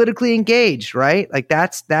super politically engaged, right? Like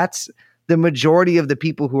that's the majority of the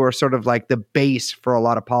people who are sort of like the base for a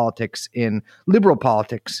lot of politics, in liberal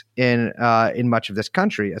politics in much of this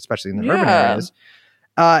country, especially in the urban areas.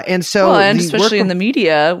 And especially in the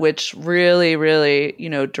media, which really, really,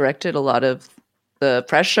 directed a lot of the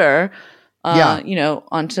pressure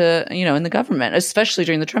onto, in the government, especially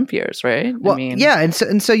during the Trump years, right? Well, and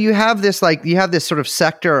so you have this sort of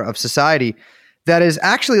sector of society that is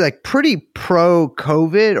actually like pretty pro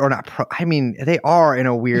COVID, or not pro. I mean, they are in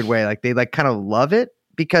a weird way. Like they like kind of love it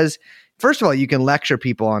because, first of all, you can lecture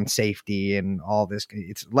people on safety and all this.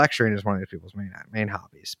 It's lecturing is one of these people's main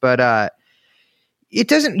hobbies, but it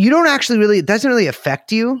doesn't really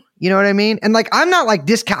affect you. You know what I mean? And like, I'm not like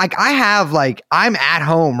this. Like I'm at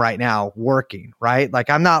home right now working, right? Like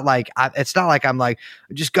I'm not like, it's not like I'm like,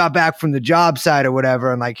 I just got back from the job site or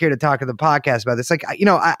whatever. And like here to talk to the podcast about this. Like,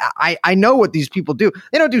 I know what these people do.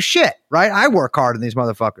 They don't do shit, right? I work hard on these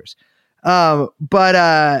motherfuckers.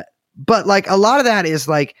 But like a lot of that is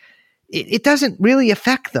like, it doesn't really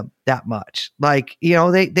affect them that much. Like,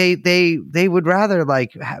 they would rather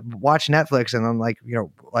like watch Netflix and then like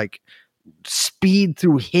speed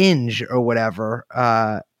through Hinge or whatever.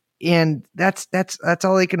 And that's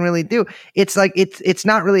all they can really do. It's like, it's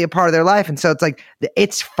not really a part of their life. And so it's like,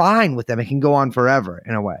 it's fine with them. It can go on forever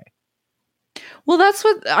in a way. Well, that's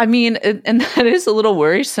what I mean. And that is a little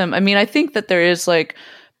worrisome. I mean, I think that there is like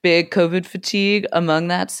big COVID fatigue among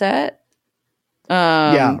that set.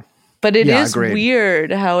 But it is agreed.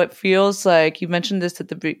 Weird how it feels like, you mentioned this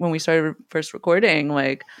when we started first recording,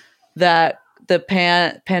 like that the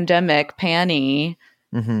pandemic, panny,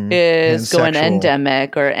 is going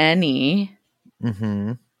endemic or any.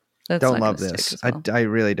 Mm-hmm. Don't love this. Well. I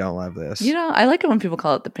really don't love this. I like it when people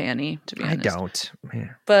call it the panny, to be honest. I don't.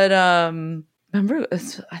 Yeah. But remember,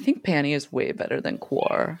 I think panny is way better than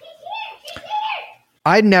quar.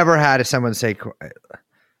 I never had someone say...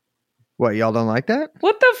 What, y'all don't like that?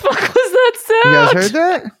 What the fuck was that sound? You guys heard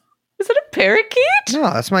that? Is it a parakeet? No,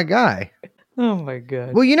 that's my guy. Oh my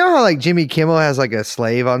God. Well, you know how like Jimmy Kimmel has like a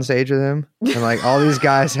slave on stage with him? And like all these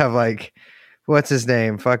guys have like, what's his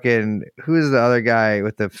name? Fucking, who's the other guy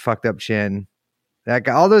with the fucked up chin? That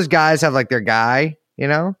guy. All those guys have like their guy, you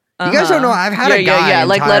know? You guys don't know. I've had a guy. Yeah.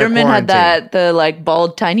 Like Letterman had the like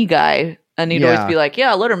bald, tiny guy. And he'd always be like,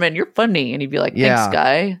 yeah, Letterman, you're funny. And he'd be like, thanks,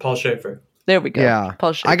 guy. Paul Schaefer. There we go. Yeah.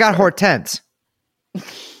 Paul Schaefer. I got Hortense.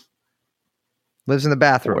 Lives in the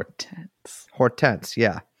bathroom. Hortense,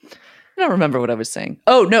 yeah. I don't remember what I was saying.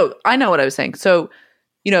 Oh, no, I know what I was saying. So,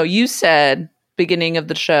 you said beginning of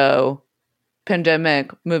the show,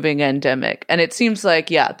 pandemic moving endemic. And it seems like,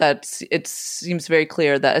 it seems very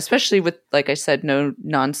clear that, especially with, like I said, no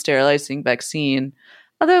non-sterilizing vaccine,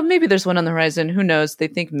 although maybe there's one on the horizon, who knows? They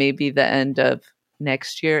think maybe the end of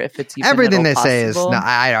next year, if it's even everything they possible. say is no.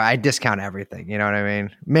 I discount everything. You know what I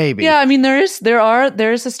mean? Maybe. Yeah, I mean there is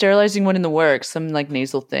a sterilizing one in the works, some like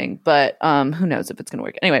nasal thing, but who knows if it's going to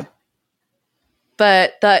work anyway.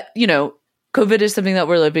 But that COVID is something that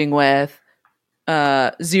we're living with.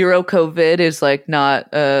 Zero COVID is like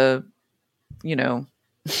not that's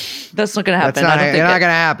not going to happen. Not going to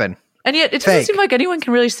happen. And yet it doesn't seem like anyone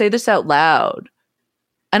can really say this out loud.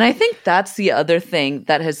 And I think that's the other thing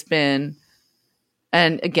that has been.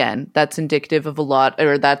 And again, that's indicative of a lot,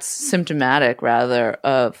 or that's symptomatic rather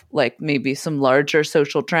of like maybe some larger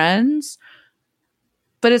social trends.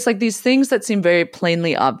 But it's like these things that seem very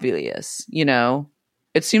plainly obvious,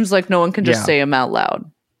 It seems like no one can just say them out loud.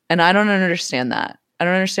 And I don't understand that. I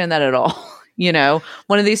don't understand that at all.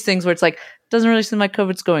 One of these things where it's like, doesn't really seem like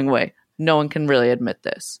COVID's going away. No one can really admit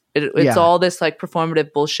this. It's all this like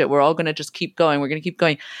performative bullshit. We're all going to just keep going. We're going to keep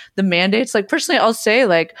going. The mandates, like personally, I'll say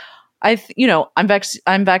like, I'm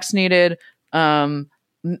vaccinated.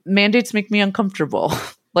 Mandates make me uncomfortable.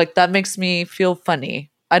 Like that makes me feel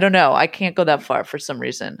funny. I don't know. I can't go that far for some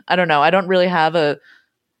reason. I don't know. I don't really have a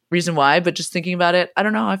reason why, but just thinking about it, I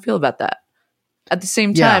don't know how I feel about that. At the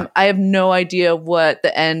same time, I have no idea what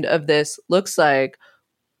the end of this looks like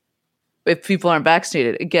if people aren't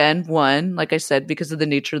vaccinated. Again, one, like I said, because of the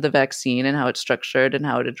nature of the vaccine and how it's structured and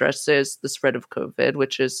how it addresses the spread of COVID,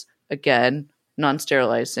 which is, again,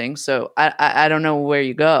 non-sterilizing. So I don't know where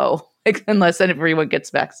you go unless everyone gets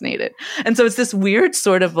vaccinated. And so it's this weird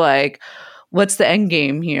sort of like, what's the end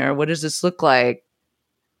game here? What does this look like?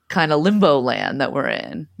 Kind of limbo land that we're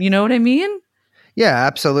in. You know what I mean? Yeah,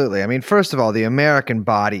 absolutely. I mean, first of all, the American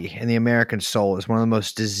body and the American soul is one of the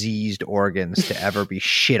most diseased organs to ever be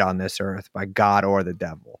shit on this earth by God or the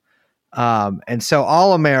devil. And so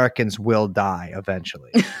all Americans will die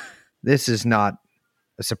eventually. This is not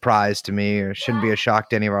a surprise to me, or shouldn't be a shock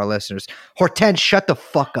to any of our listeners. Hortense, shut the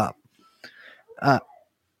fuck up.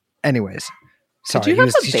 Anyways, sorry. Did you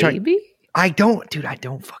have a baby? I don't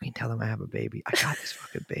fucking tell them I have a baby. I got this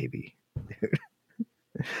fucking baby, dude.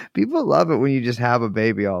 People love it when you just have a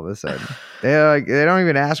baby all of a sudden. They don't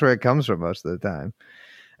even ask where it comes from most of the time.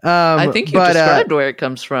 I think you described where it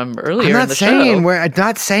comes from earlier in the show. I'm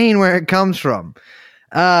not saying where it comes from.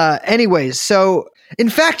 Anyways, so in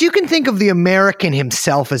fact, you can think of the American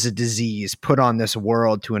himself as a disease put on this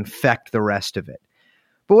world to infect the rest of it.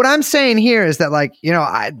 But what I'm saying here is that, like, you know,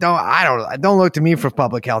 I don't look to me for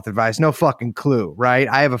public health advice. No fucking clue, right?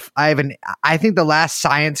 I think the last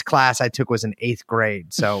science class I took was in 8th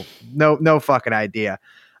grade, so no fucking idea.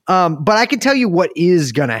 But I can tell you what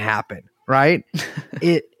is gonna happen, right?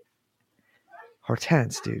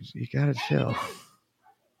 Hortense, dude, you gotta chill.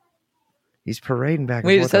 He's parading back and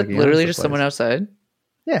forth. Wait, is that like literally just someone outside?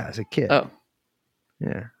 Yeah, as a kid. Oh,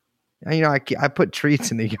 yeah. You know, I put treats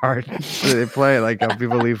in the yard so they play like how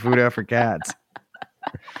people leave food out for cats.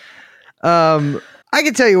 I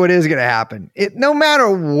can tell you what is going to happen. No matter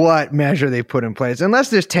what measure they put in place, unless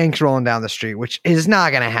there's tanks rolling down the street, which is not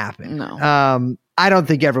going to happen. No. I don't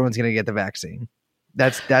think everyone's going to get the vaccine.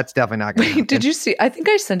 That's definitely not going to happen. Did you see? I think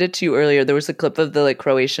I sent it to you earlier. There was a clip of the like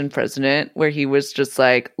Croatian president where he was just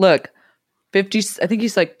like, "Look, 50. I think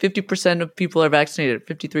he's like 50% of people are vaccinated,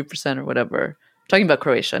 53% or whatever." Talking about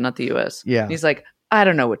Croatia, not the US. Yeah. And he's like, I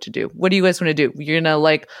don't know what to do. What do you guys want to do? You're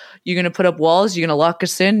gonna put up walls? You're gonna lock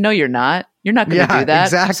us in? No, you're not. You're not gonna do that.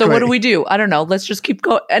 Exactly. So what do we do? I don't know. Let's just keep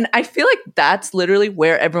going. And I feel like that's literally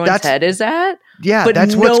where everyone's head is at. Yeah, but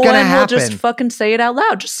that's what's gonna happen. Will just fucking say it out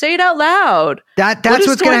loud. Just say it out loud. That's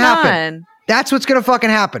what's gonna happen. That's what's going to fucking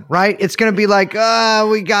happen, right? It's going to be like,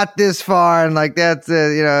 we got this far. And like, that's,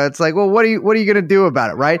 you know, it's like, well, what are you going to do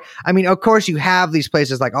about it? Right. I mean, of course you have these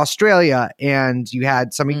places like Australia and you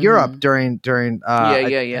had some of Europe during,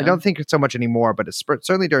 I don't think it's so much anymore, but it's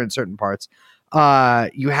certainly during certain parts.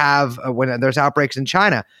 You have when there's outbreaks in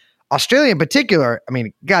China, Australia in particular, I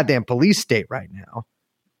mean, goddamn police state right now,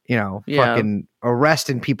 you know, fucking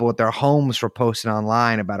arresting people at their homes for posting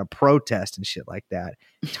online about a protest and shit like that.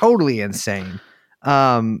 Totally insane.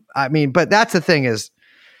 I mean, but that's the thing is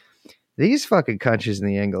these fucking countries in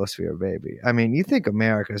the Anglosphere, baby. I mean, you think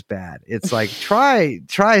America's bad. It's like, try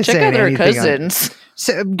check saying out their anything. Cousins.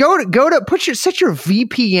 Go to set your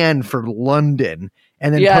VPN for London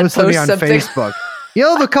and then post something on Facebook.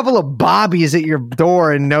 You'll have a couple of bobbies at your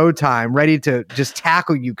door in no time, ready to just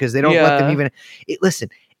tackle you because they don't let them even. Listen,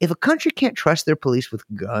 if a country can't trust their police with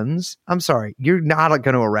guns, I'm sorry, you're not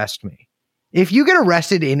going to arrest me. If you get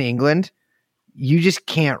arrested in England, you just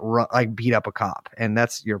can't beat up a cop, and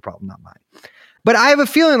that's your problem, not mine. But I have a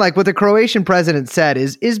feeling like what the Croatian president said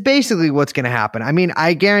is basically what's going to happen. I mean,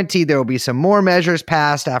 I guarantee there will be some more measures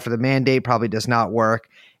passed after the mandate probably does not work,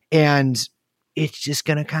 and it's just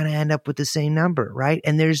going to kind of end up with the same number, right?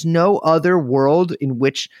 And there's no other world in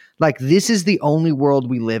which, like, this is the only world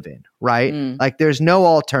we live in, right? Like, there's no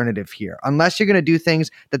alternative here. Unless you're going to do things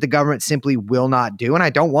that the government simply will not do, and I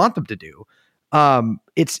don't want them to do,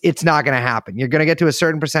 it's not going to happen. You're going to get to a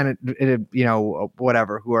certain percentage, you know,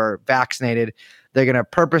 whatever, who are vaccinated. They're going to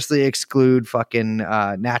purposely exclude fucking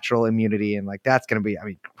natural immunity. And like, that's going to be, I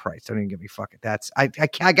mean, Christ, don't even get me fucking, I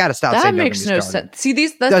got to stop saying that makes no sense. See,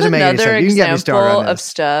 that's another example of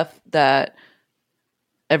stuff that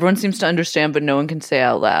everyone seems to understand, but no one can say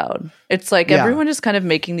out loud. It's like everyone is kind of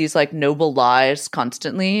making these like noble lies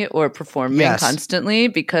constantly or performing constantly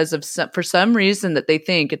because of for some reason that they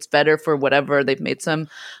think it's better for whatever. They've made some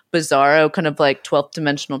bizarro kind of like 12th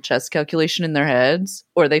dimensional chess calculation in their heads,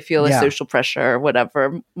 or they feel a social pressure or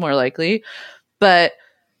whatever, more likely. But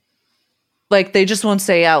like they just won't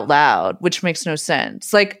say out loud, which makes no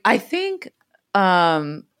sense. Like I think,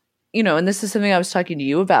 you know, and this is something I was talking to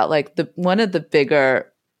you about, like one of the bigger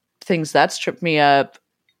things that's tripped me up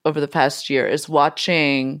over the past year is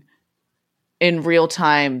watching in real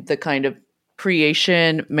time the kind of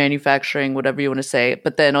creation, manufacturing, whatever you want to say,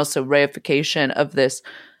 but then also reification of this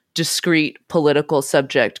discrete political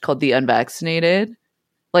subject called the unvaccinated.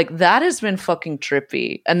 Like that has been fucking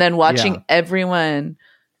trippy. And then watching everyone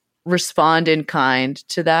respond in kind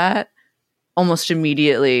to that almost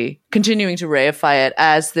immediately, continuing to reify it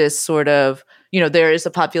as this sort of, you know, there is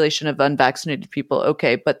a population of unvaccinated people.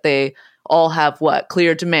 Okay. But they all have what?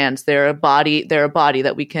 Clear demands. They're a body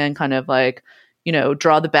that we can kind of like, you know,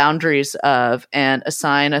 draw the boundaries of and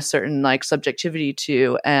assign a certain like subjectivity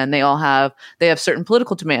to. And they have certain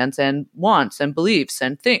political demands and wants and beliefs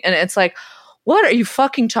and things. And it's like, what are you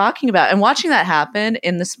fucking talking about? And watching that happen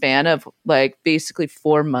in the span of like basically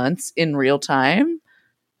 4 months in real time.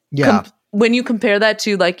 Yeah. When you compare that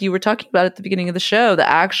to, like you were talking about at the beginning of the show, the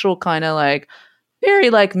actual kind of like very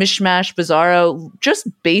like mishmash, bizarro, just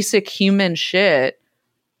basic human shit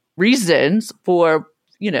reasons for,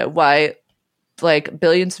 you know, why like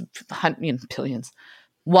billions,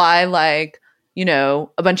 why like, you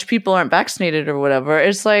know, a bunch of people aren't vaccinated or whatever.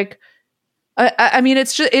 It's like, I mean,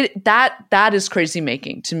 it's just that is crazy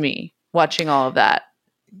making to me, watching all of that.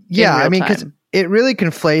 Yeah, I mean, because it really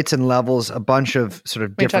conflates and levels a bunch of sort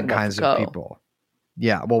of different kinds of people.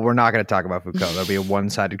 Yeah, well, we're not going to talk about Foucault. There'll be a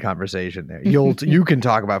one-sided conversation there. You can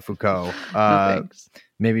talk about Foucault. No,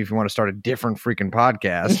 maybe if you want to start a different freaking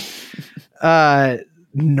podcast.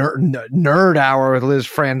 Nerd Hour with Liz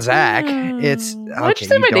Franzak. It's why'd you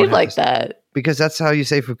say my name like that? Because that's how you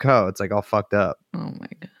say Foucault. It's like all fucked up. Oh my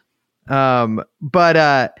god.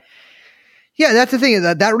 But yeah, that's the thing.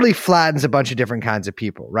 That really flattens a bunch of different kinds of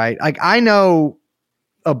people, right? Like I know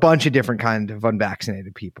a bunch of different kinds of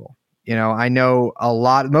unvaccinated people. You know, I know a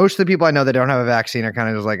lot. Most of the people I know that don't have a vaccine are kind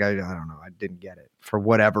of just like, I don't know, I didn't get it for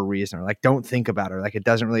whatever reason, or like don't think about it, or like it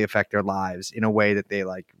doesn't really affect their lives in a way that they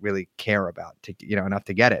like really care about to, you know, enough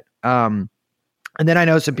to get it. And then I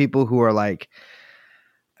know some people who are like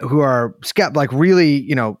really,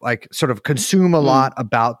 you know, like sort of consume a lot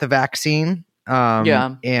about the vaccine.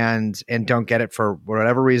 And don't get it for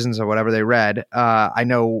whatever reasons or whatever they read. I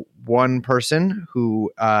know one person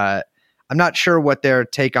who I'm not sure what their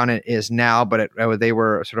take on it is now, but they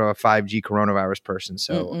were sort of a 5G coronavirus person.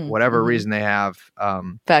 So whatever reason they have,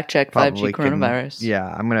 fact check 5G coronavirus. Yeah,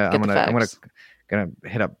 I'm gonna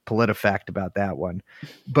hit up PolitiFact about that one.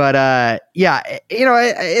 But yeah, you know,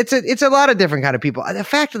 it's a lot of different kind of people. The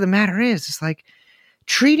fact of the matter is, it's like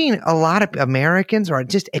treating a lot of Americans, or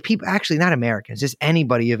just people, actually not Americans, just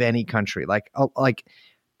anybody of any country, like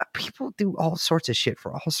people do all sorts of shit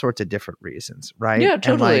for all sorts of different reasons, right? Yeah,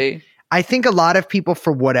 totally. And I think a lot of people,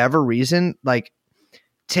 for whatever reason, like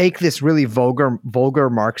take this really vulgar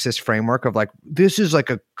Marxist framework of like, this is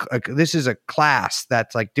like this is a class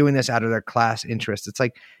that's like doing this out of their class interest. It's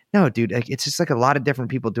like, no, dude, like, it's just like a lot of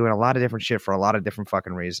different people doing a lot of different shit for a lot of different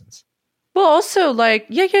fucking reasons. Well, also like,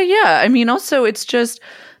 yeah. I mean, also it's just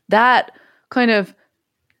that kind of,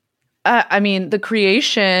 I mean, the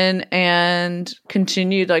creation and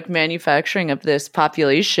continued like manufacturing of this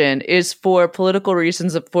population is for political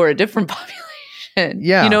reasons for a different population.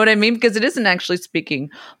 Yeah. You know what I mean? Because it isn't actually speaking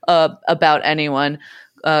about anyone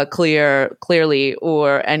clearly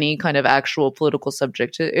or any kind of actual political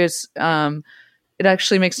subject. It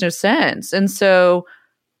actually makes no sense. And so,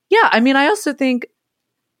 yeah, I mean, I also think,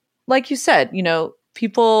 like you said, you know,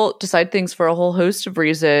 people decide things for a whole host of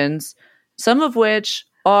reasons, some of which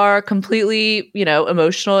are completely, you know,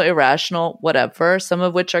 emotional, irrational, whatever. Some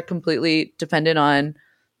of which are completely dependent on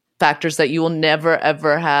factors that you will never,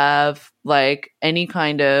 ever have like any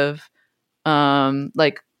kind of,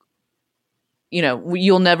 like, you know,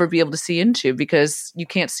 you'll never be able to see into because you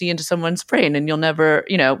can't see into someone's brain and you'll never,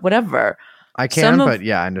 you know, whatever. I can, but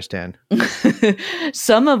yeah, I understand.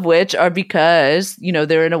 Some of which are because, you know,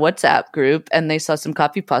 they're in a WhatsApp group and they saw some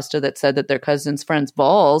copy pasta that said that their cousin's friend's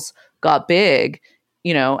balls got big,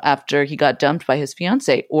 you know, after he got dumped by his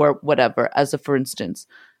fiance or whatever, as a for instance.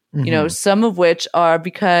 You know, some of which are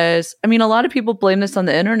because, I mean, a lot of people blame this on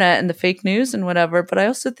the internet and the fake news and whatever, but I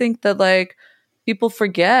also think that like people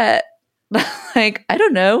forget, like, I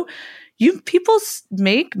don't know, people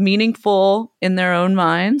make meaningful in their own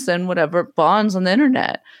minds and whatever bonds on the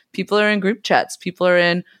internet. People are in group chats. People are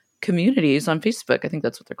in communities on Facebook. I think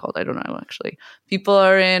that's what they're called. I don't know, actually. People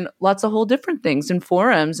are in lots of whole different things, in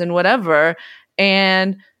forums and whatever.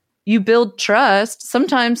 And you build trust,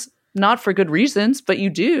 sometimes not for good reasons, but you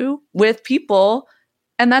do, with people.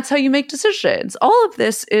 And that's how you make decisions. All of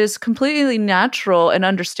this is completely natural and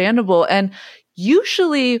understandable. And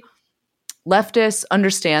usually leftists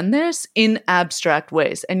understand this in abstract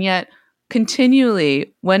ways. And yet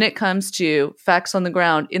continually, when it comes to facts on the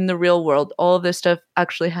ground in the real world, all of this stuff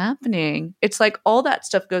actually happening, it's like all that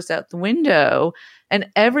stuff goes out the window and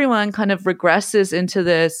everyone kind of regresses into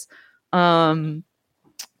this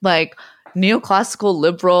like neoclassical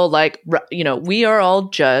liberal, like, you know, we are all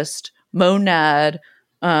just monad,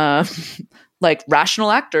 like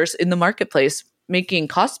rational actors in the marketplace, making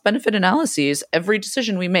cost benefit analyses, every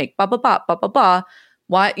decision we make, blah, blah, blah, blah, blah, blah.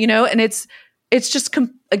 Why, you know, and it's just,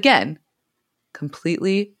 again,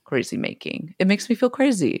 completely crazy making. It makes me feel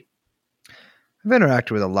crazy. I've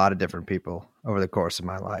interacted with a lot of different people over the course of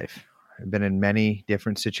my life. I've been in many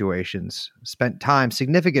different situations, spent time,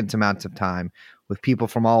 significant amounts of time with people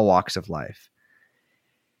from all walks of life.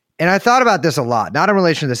 And I thought about this a lot, not in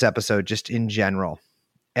relation to this episode, just in general.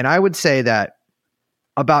 And I would say that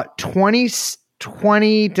about 20 to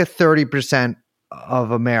 30%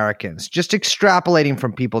 of Americans, just extrapolating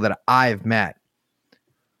from people that I've met,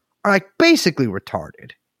 are like basically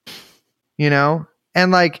retarded, you know?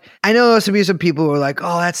 And like, I know there's some people who are like,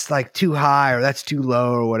 oh, that's like too high or that's too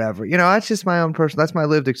low or whatever. You know, that's just my own that's my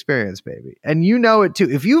lived experience, baby. And you know it too.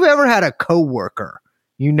 If you've ever had a coworker,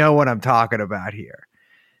 you know what I'm talking about here.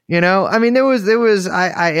 You know, I mean, there was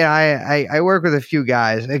I work with a few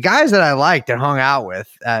guys that I liked and hung out with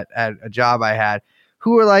at a job I had,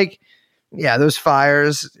 who were like, yeah, those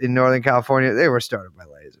fires in Northern California, they were started by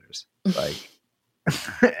lasers, like.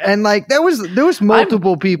 And like there was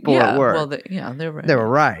multiple people at work. Well, they're right. They were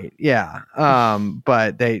right. Yeah.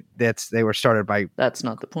 But they were started by that's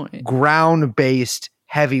not the point. Ground-based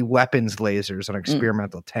heavy weapons lasers on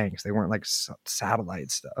experimental tanks. They weren't like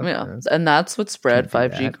satellite stuff. Yeah, and that's what spread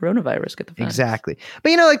 5G coronavirus. Get the facts. Exactly. But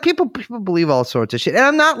you know, like people believe all sorts of shit. And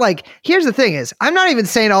I'm not like, here's the thing is, I'm not even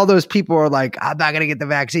saying all those people are like, I'm not gonna get the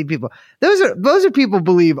vaccine. People, those are people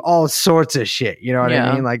believe all sorts of shit. You know what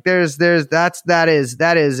I mean? Like that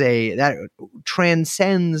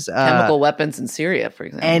transcends chemical weapons in Syria, for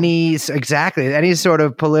example. Any sort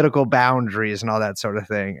of political boundaries and all that sort of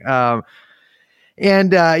thing.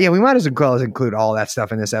 And we might as well include all that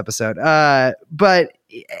stuff in this episode. But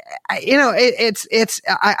you know,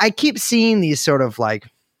 I keep seeing these sort of like,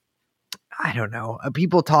 I don't know,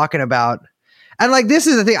 people talking about, and like this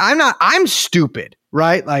is the thing. I'm stupid,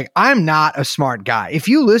 right? Like I'm not a smart guy. If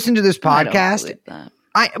you listen to this podcast,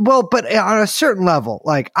 but on a certain level,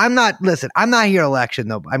 like I'm not here to lecture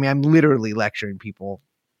though. I mean, I'm literally lecturing people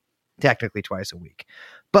technically twice a week,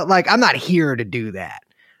 but like I'm not here to do that.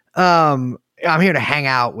 I'm here to hang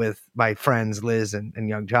out with my friends Liz and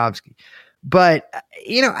Young Chomsky, but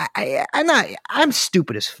you know, I'm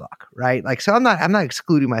stupid as fuck, right? Like, so I'm not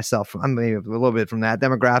excluding myself from, I'm maybe a little bit from that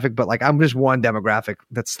demographic, but like I'm just one demographic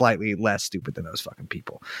that's slightly less stupid than those fucking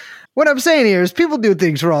people. What I'm saying here is people do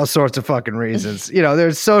things for all sorts of fucking reasons. You know,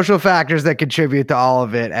 there's social factors that contribute to all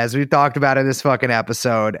of it, as we've talked about in this fucking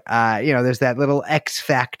episode. You know, there's that little X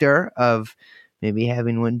factor of maybe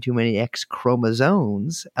having one too many X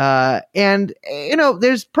chromosomes. And, you know,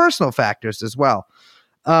 there's personal factors as well.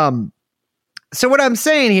 So what I'm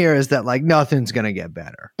saying here is that, like, nothing's going to get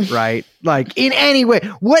better, right? Like, in any way,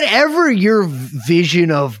 whatever your vision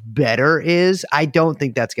of better is, I don't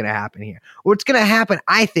think that's going to happen here. What's going to happen,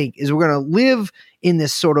 I think, is we're going to live in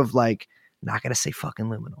this sort of, like, I'm not going to say fucking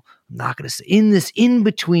liminal. I'm not going to say in this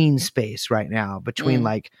in-between space right now between,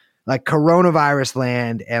 like coronavirus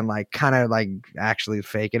land and like kind of like actually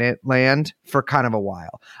faking it land for kind of a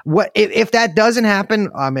while. What if that doesn't happen?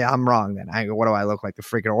 I mean, I'm wrong then. What do I look like, the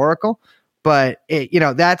freaking Oracle? But you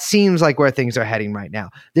know, that seems like where things are heading right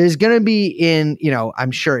now. There's going to be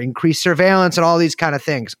I'm sure increased surveillance and all these kind of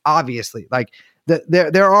things. Obviously, like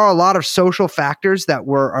there are a lot of social factors that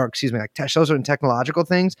social and technological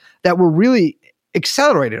things that were really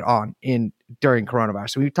accelerated on during coronavirus.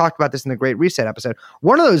 So we talked about this in the Great Reset episode.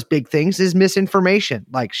 One of those big things is misinformation,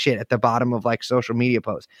 like shit at the bottom of like social media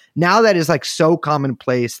posts. Now that is like so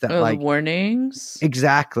commonplace that like warnings.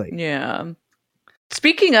 Exactly. Yeah.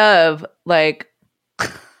 Speaking of like,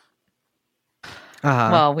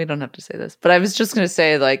 well, we don't have to say this, but I was just going to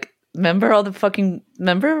say, like, remember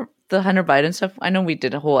the Hunter Biden stuff? I know we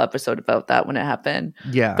did a whole episode about that when it happened.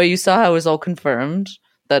 Yeah. But you saw how it was all confirmed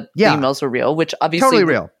that the emails were real, which obviously totally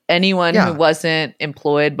real. Anyone who wasn't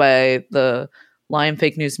employed by the lying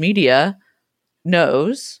fake news media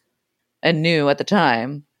knows and knew at the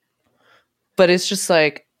time. But it's just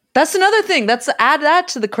like, that's another thing. Add that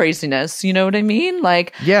to the craziness. You know what I mean?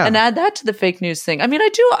 Like, and add that to the fake news thing. I mean,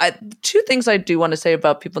 two things I do want to say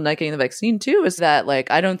about people not getting the vaccine too is that,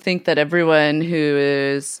 like, I don't think that everyone who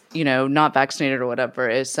is, you know, not vaccinated or whatever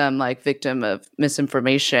is some like victim of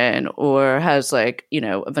misinformation or has like, you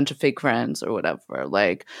know, a bunch of fake friends or whatever.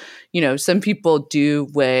 Like, you know, some people do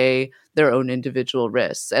weigh their own individual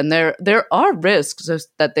risks, and there are risks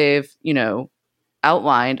that they've, you know,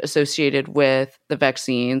 outlined associated with the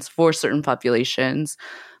vaccines for certain populations,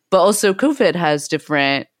 but also COVID has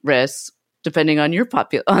different risks depending on your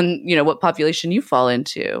what population you fall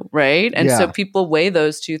into, right? And so people weigh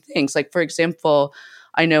those two things. Like, for example,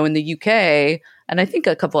 I know in the UK and I think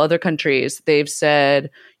a couple other countries, they've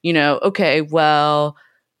said, you know, okay, well,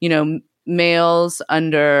 you know, males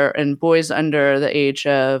under and boys under the age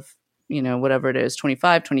of, you know, whatever it is,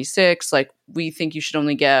 25, 26, like, we think you should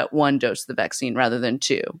only get one dose of the vaccine rather than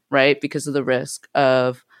two, right? Because of the risk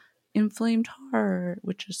of inflamed heart,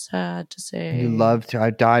 which is sad to say. I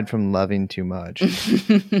died from loving too much.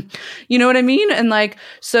 You know what I mean? And like,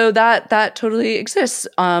 so that totally exists.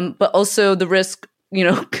 But also the risk, you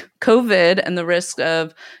know, COVID and the risk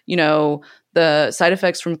of, you know, the side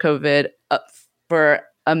effects from COVID for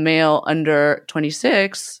a male under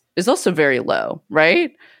 26 is also very low,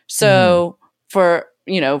 right? So for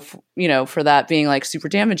that being like super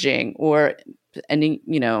damaging or ending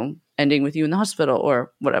with you in the hospital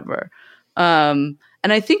or whatever. And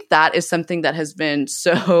And I think that is something that has been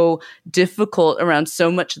so difficult around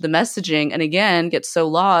so much of the messaging, and again, gets so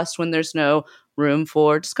lost when there's no room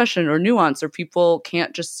for discussion or nuance, or people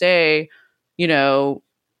can't just say, you know,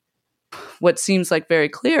 what seems like very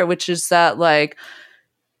clear, which is that, like,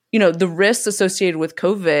 you know, the risks associated with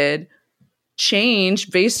COVID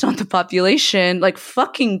change based on the population, like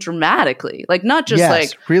fucking dramatically. Like not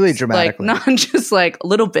just really dramatically. Like not just like a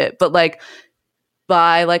little bit, but like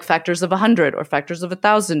by like factors of 100 or factors of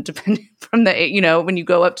 1,000, depending from the, you know, when you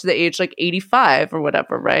go up to the age like 85 or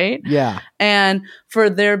whatever, right? Yeah. And for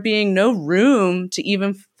there being no room to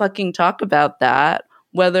even fucking talk about that,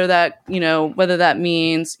 whether that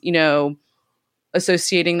means, you know,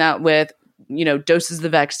 associating that with, you know, doses of the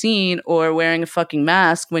vaccine or wearing a fucking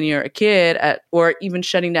mask when you're a kid or even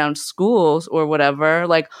shutting down schools or whatever,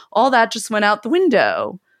 like all that just went out the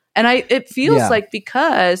window. And it feels like,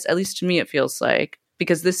 because, at least to me, it feels like,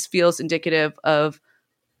 because this feels indicative of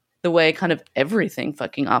the way kind of everything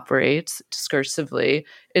fucking operates discursively,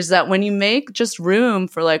 is that when you make just room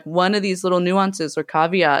for like one of these little nuances or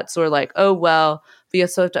caveats, or like, oh, well, we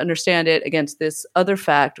also have to understand it against this other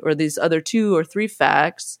fact or these other 2 or 3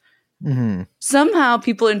 facts, somehow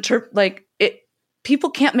people people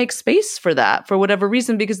can't make space for that for whatever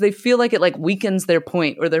reason, because they feel like it like weakens their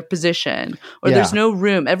point or their position, or there's no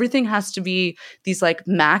room. Everything has to be these like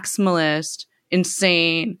maximalist,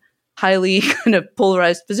 insane, highly kind of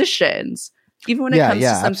polarized positions, even when it comes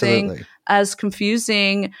to something as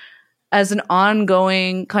confusing as an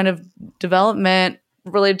ongoing kind of development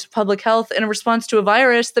related to public health in a response to a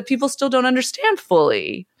virus that people still don't understand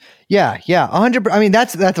fully. Yeah, 100%. I mean,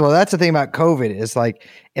 that's the thing about COVID is like,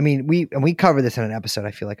 I mean, we covered this in an episode,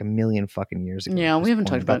 I feel like a million fucking years ago. Yeah, we haven't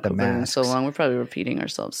talked about COVID in so long. We're probably repeating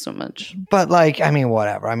ourselves so much. But like, I mean,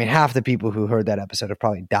 whatever. I mean, half the people who heard that episode have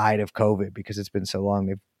probably died of COVID because it's been so long.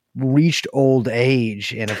 They've reached old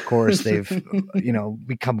age, and of course they've you know,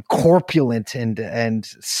 become corpulent and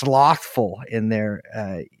slothful in their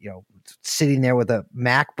you know, sitting there with a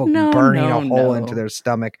MacBook burning a hole into their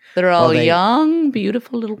stomach. They're all young,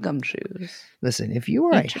 beautiful little gumshoes. Listen, if you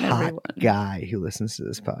are a hot guy who listens to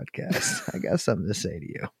this podcast, I got something to say to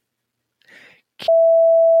you.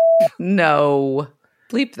 No,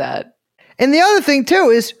 bleep that. And the other thing too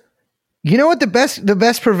is, you know what the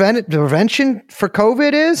best prevention for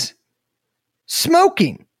COVID is?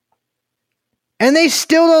 Smoking. And they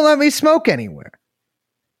still don't let me smoke anywhere.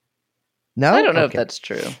 No? I don't know if that's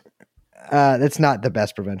true. That's not the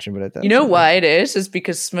best prevention, but it does. You know why it is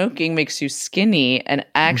because smoking makes you skinny, and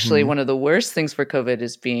actually one of the worst things for COVID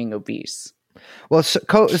is being obese. Well,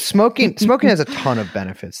 smoking has a ton of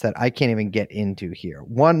benefits that I can't even get into here.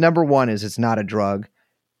 Number one is it's not a drug.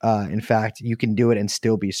 In fact, you can do it and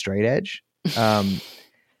still be straight edge.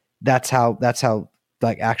 That's how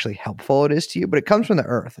like actually helpful it is to you, but it comes from the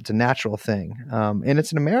earth. It's a natural thing. And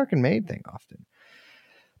it's an American made thing often.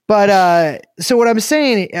 But so what I'm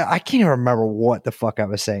saying, I can't even remember what the fuck I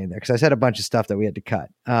was saying there, because I said a bunch of stuff that we had to cut.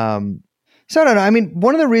 So I don't know. I mean,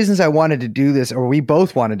 one of the reasons I wanted to do this, or we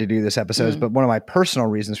both wanted to do this episode, but one of my personal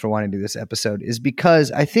reasons for wanting to do this episode is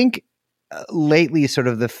because I think lately sort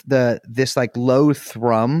of this like low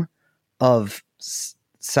thrum of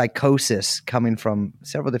psychosis coming from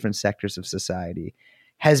several different sectors of society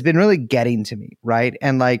has been really getting to me, right?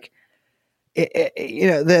 And like, you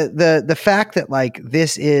know, the fact that like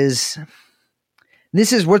this is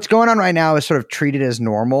what's going on right now is sort of treated as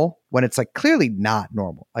normal when it's like clearly not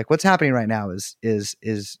normal. Like what's happening right now is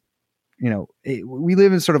you know, we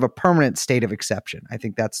live in sort of a permanent state of exception. I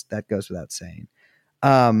think that goes without saying.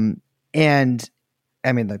 And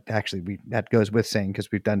I mean, that goes with saying,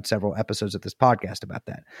 because we've done several episodes of this podcast about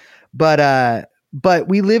that. But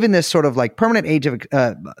we live in this sort of like permanent age of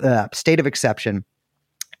state of exception,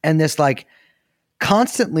 and this like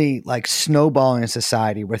constantly like snowballing in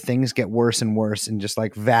society where things get worse and worse in just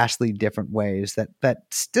like vastly different ways that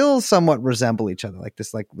still somewhat resemble each other. Like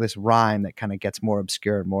this rhyme that kind of gets more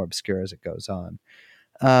obscure and more obscure as it goes on.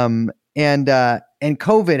 And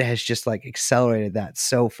COVID has just like accelerated that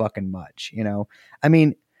so fucking much, you know? I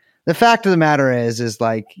mean, the fact of the matter is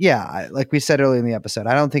like, yeah, like we said earlier in the episode,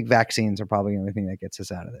 I don't think vaccines are probably the only thing that gets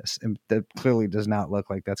us out of this. And that clearly does not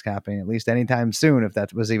look like that's happening, at least anytime soon, if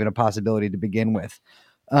that was even a possibility to begin with.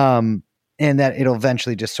 And that it'll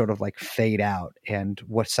eventually just sort of like fade out. And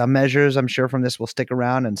what some measures I'm sure from this will stick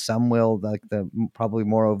around, and some will, like the probably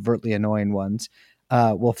more overtly annoying ones,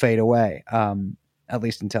 will fade away. At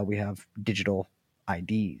least until we have digital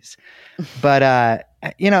IDs. But,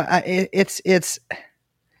 you know, it's,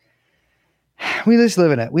 we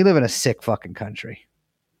live in a sick fucking country.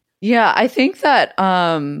 Yeah. I think that,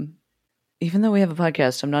 even though we have a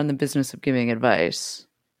podcast, I'm not in the business of giving advice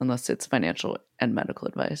unless it's financial and medical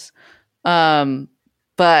advice. But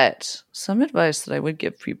some advice that I would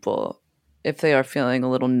give people if they are feeling a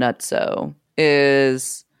little nutso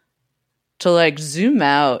is to like zoom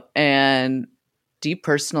out and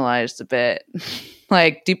depersonalize a bit.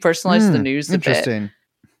 Like depersonalize the news a bit.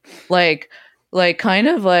 Like kind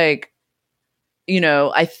of like, you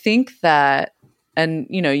know, I think that, and,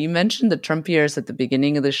 you know, you mentioned the Trump years at the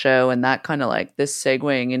beginning of the show and that kind of like this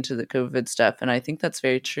segueing into the COVID stuff. And I think that's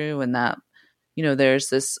very true. And that, you know, there's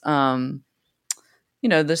this, you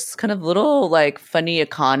know, this kind of little like funny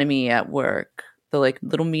economy at work, the like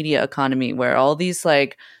little media economy where all these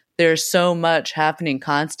like, there's so much happening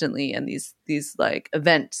constantly and these like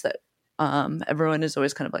events that everyone is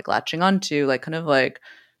always kind of like latching onto, like kind of like,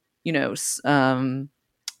 you know,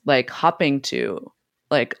 like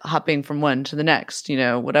hopping from one to the next, you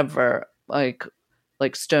know, whatever, like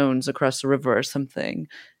stones across the river or something.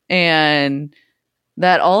 And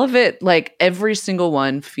that all of it, like every single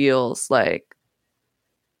one feels like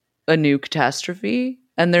a new catastrophe.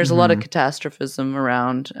 And there's a lot of catastrophism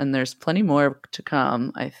around and there's plenty more to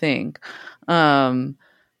come, I think. And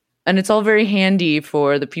it's all very handy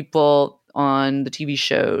for the people on the TV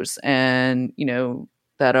shows and, you know,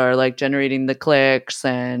 that are like generating the clicks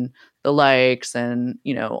and the likes and,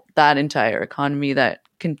 you know, that entire economy that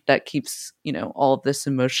keeps, you know, all of this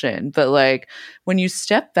in motion. But like when you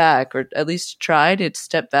step back, or at least try to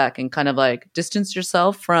step back and kind of like distance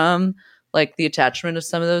yourself from like the attachment of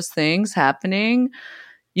some of those things happening,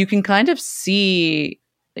 you can kind of see,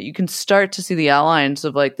 you can start to see the outlines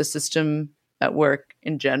of like the system at work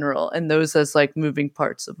in general and those as like moving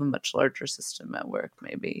parts of a much larger system at work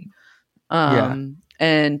maybe.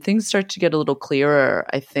 And things start to get a little clearer,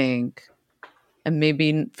 I think, and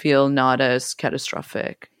maybe feel not as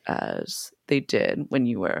catastrophic as they did when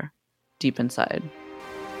you were deep inside.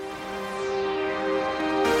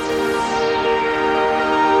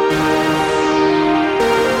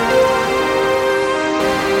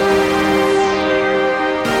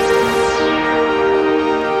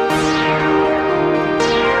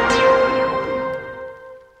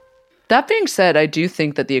 That being said, I do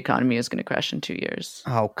think that the economy is going to crash in 2 years.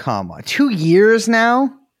 Oh, come on. 2 years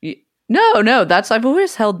now? No. I've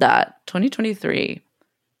always held that. 2023.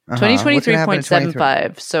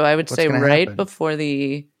 2023.75. So I would say right happen? Before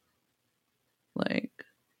the, like,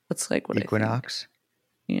 that's like what Equinox?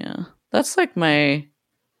 I think. Yeah. That's like I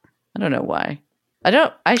don't know why.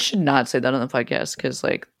 I should not say that on the podcast because,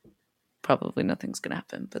 like, probably nothing's going to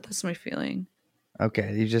happen, but that's my feeling.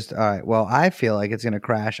 Okay, all right. Well, I feel like it's going to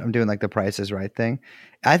crash. I'm doing like the Price is Right thing.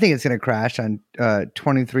 I think it's going to crash on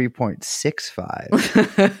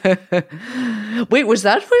 23.65. Wait, was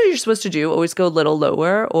that what you're supposed to do? Always go a little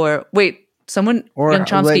lower? Or wait, young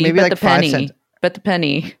Chomsky, like, you bet like the penny. Bet the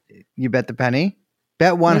penny. You bet the penny?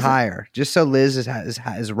 Bet one higher, just so Liz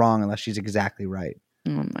is wrong unless she's exactly right.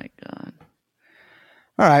 Oh my God.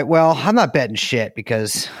 All right, well, I'm not betting shit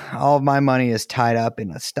because all of my money is tied up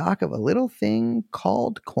in a stock of a little thing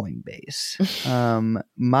called Coinbase.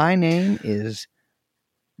 My name is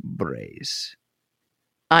Brace.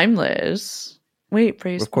 I'm Liz. Wait,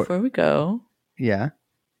 Brace, before we go. Yeah?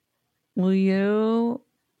 Will you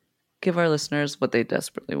give our listeners what they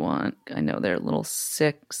desperately want? I know they're little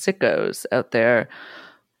sickos out there.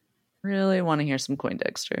 Really want to hear some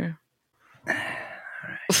Coindexter.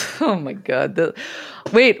 Oh my God.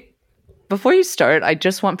 Wait, before you start, I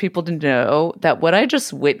just want people to know that what I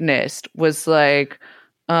just witnessed was like,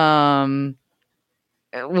 when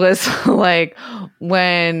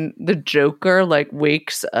the Joker like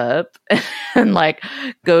wakes up and like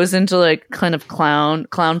goes into like kind of clown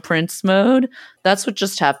prince mode. That's what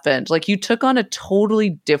just happened. Like you took on a totally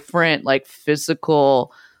different like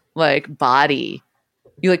physical like body.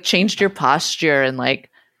 You like changed your posture and like,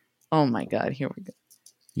 oh my God, here we go.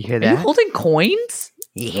 You hear that? Are you holding coins?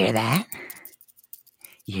 You hear that?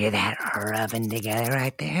 You hear that rubbing together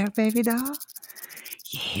right there, baby doll?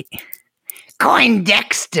 Yeah.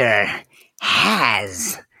 Coindexter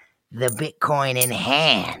has the Bitcoin in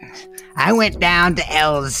hand. I went down to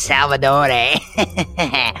El Salvador,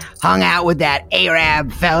 hung out with that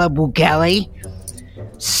Arab fella Bukele,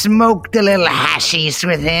 smoked a little hashish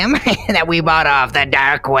with him that we bought off the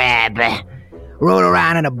dark web, rode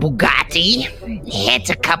around in a Bugatti, hit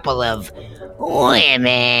a couple of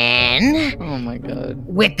women. Oh my God.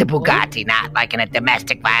 With the Bugatti, not like in a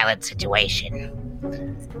domestic violence situation.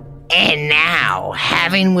 And now,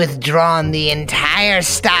 having withdrawn the entire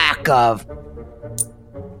stock of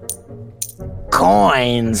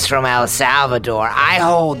coins from El Salvador, I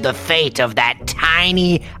hold the fate of that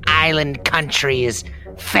tiny island country's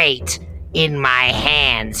fate in my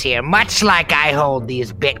hands here, much like I hold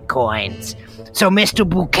these bitcoins. So, Mr.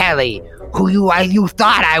 Bukele, who you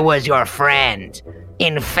thought I was your friend,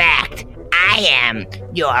 in fact, I am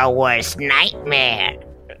your worst nightmare.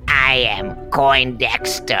 I am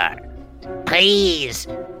Coindexter. Please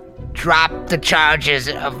drop the charges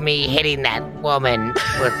of me hitting that woman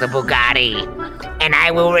with the Bugatti, and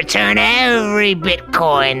I will return every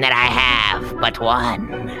Bitcoin that I have but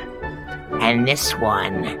one. And this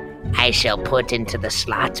one I shall put into the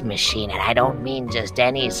slot machine, and I don't mean just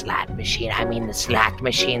any slot machine. I mean the slot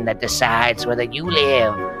machine that decides whether you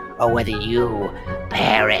live or whether you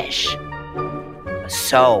perish.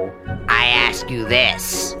 So, I ask you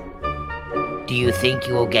this. Do you think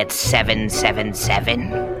you will get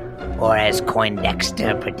 777? Or as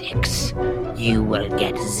Coindexter predicts, you will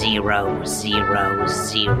get 000.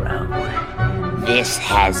 This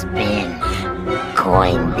has been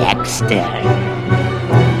Coindexter.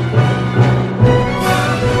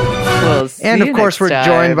 And of course, we're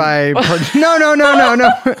joined by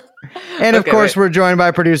no. And of course, we're joined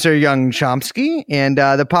by producer Young Chomsky, and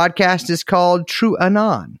the podcast is called True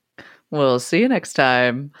Anon. We'll see you next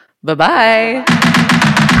time. Bye-bye.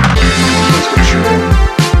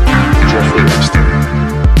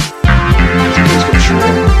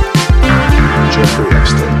 Jeffrey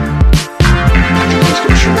Epstein.